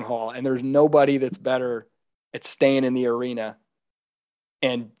the long haul. And there's nobody that's better at staying in the arena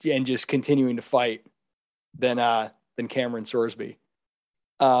and just continuing to fight than Cameron Sorsby.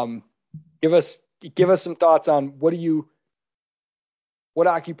 Give us some thoughts on what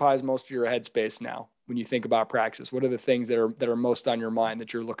occupies most of your headspace now when you think about Praxis. What are the things that are most on your mind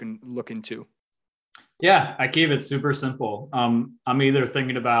that you're looking to? Yeah, I keep it super simple. I'm either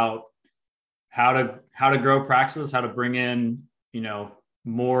thinking about how to grow Praxis, how to bring in,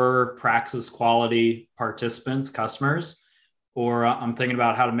 more Praxis quality participants, customers, or I'm thinking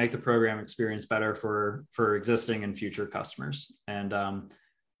about how to make the program experience better for existing and future customers. And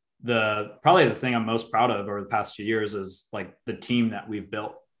probably the thing I'm most proud of over the past 2 years is like the team that we've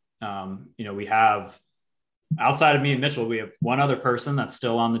built. We have, outside of me and Mitchell, we have one other person that's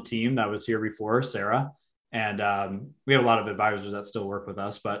still on the team that was here before, Sarah. And we have a lot of advisors that still work with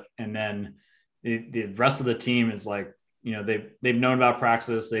us, and then the rest of the team is like, they've known about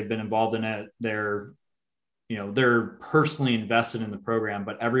Praxis. They've been involved in it. They're personally invested in the program,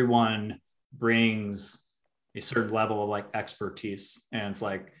 but everyone brings a certain level of like expertise. And it's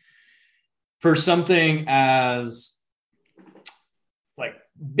like, for something as like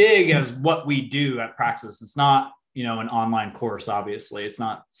big as what we do at Praxis, it's not, an online course. Obviously it's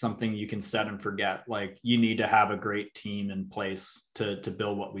not something you can set and forget. Like you need to have a great team in place to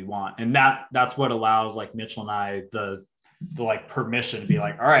build what we want. And that's what allows like Mitchell and I, the like permission to be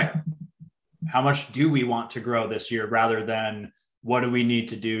like, all right, how much do we want to grow this year rather than what do we need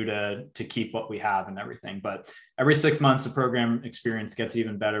to do to keep what we have and everything. But every 6 months, the program experience gets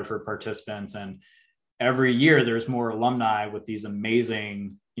even better for participants. And every year there's more alumni with these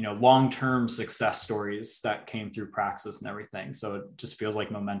amazing, long-term success stories that came through Praxis and everything. So it just feels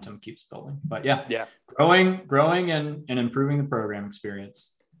like momentum keeps building. But yeah. Growing and improving the program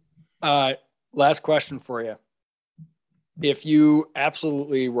experience. Last question for you. If you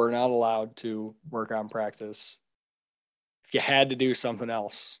absolutely were not allowed to work on Praxis, if you had to do something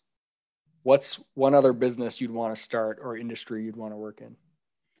else, what's one other business you'd want to start or industry you'd want to work in?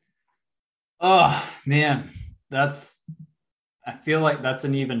 Oh man, I feel like that's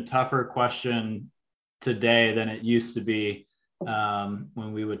an even tougher question today than it used to be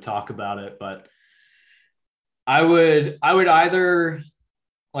when we would talk about it. But I would either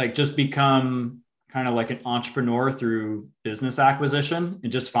like just become kind of like an entrepreneur through business acquisition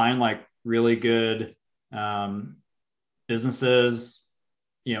and just find like really good businesses,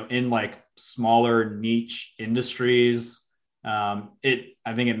 in like smaller niche industries. I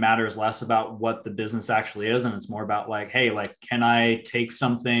think it matters less about what the business actually is. And it's more about like, hey, like, can I take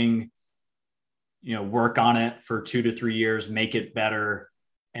something, work on it for 2 to 3 years, make it better,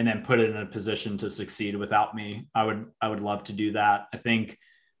 and then put it in a position to succeed without me. I would love to do that. I think,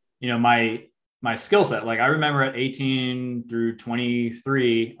 my skill set, like I remember at 18 through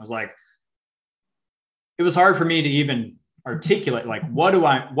 23, I was like, it was hard for me to even articulate, like, what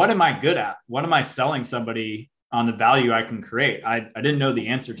am I good at? What am I selling somebody on the value I can create? I didn't know the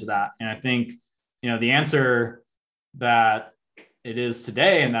answer to that. And I think, the answer that it is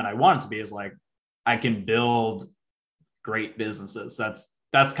today and that I want it to be is like, I can build great businesses.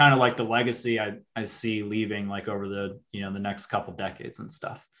 That's kind of like the legacy I see leaving like over the, the next couple decades and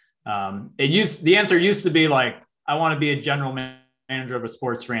stuff. The answer used to be like, I want to be a general manager of a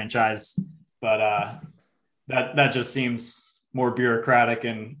sports franchise, but that just seems more bureaucratic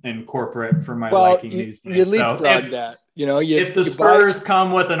and corporate for my liking these days. You leapfrog that, if the Spurs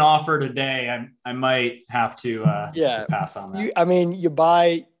come with an offer today, I might have to pass on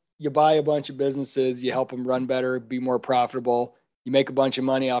that. You buy a bunch of businesses, you help them run better, be more profitable. You make a bunch of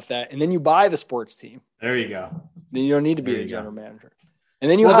money off that, and then you buy the sports team. There you go. Then you don't need to be the general manager. And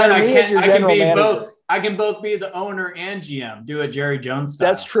then hire me as your general manager. I can both be the owner and GM, do a Jerry Jones style.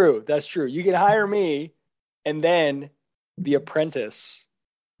 That's true. You can hire me, and then the apprentice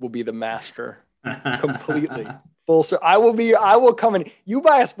will be the master completely. So I will come in. You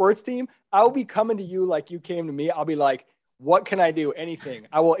buy a sports team, I will be coming to you like you came to me. I'll be like, what can I do? Anything.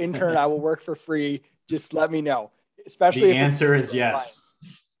 I will intern. I will work for free. Just let me know. Especially the answer is yes.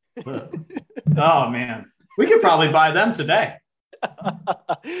 Oh man, we could probably buy them today.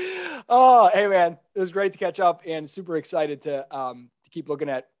 Oh, hey man, it was great to catch up and super excited to keep looking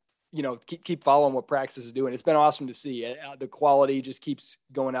at, keep following what Praxis is doing. It's been awesome to see. The quality just keeps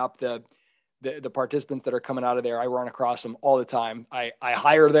going up. The participants that are coming out of there, I run across them all the time. I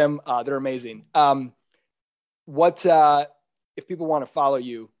hire them. They're amazing. If people want to follow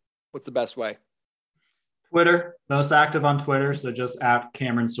you, What's the best way? Twitter, most active on Twitter. So just at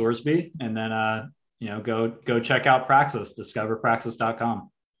Cameron Sorsby. And then, go check out Praxis, discoverpraxis.com.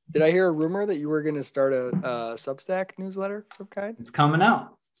 Did I hear a rumor that you were going to start a Substack newsletter of some kind? It's coming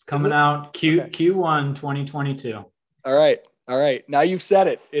out. It's coming out Q1 2022. All right. Now you've said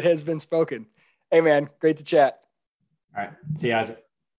it. It has been spoken. Hey, man, great to chat. All right. See you, Isaac.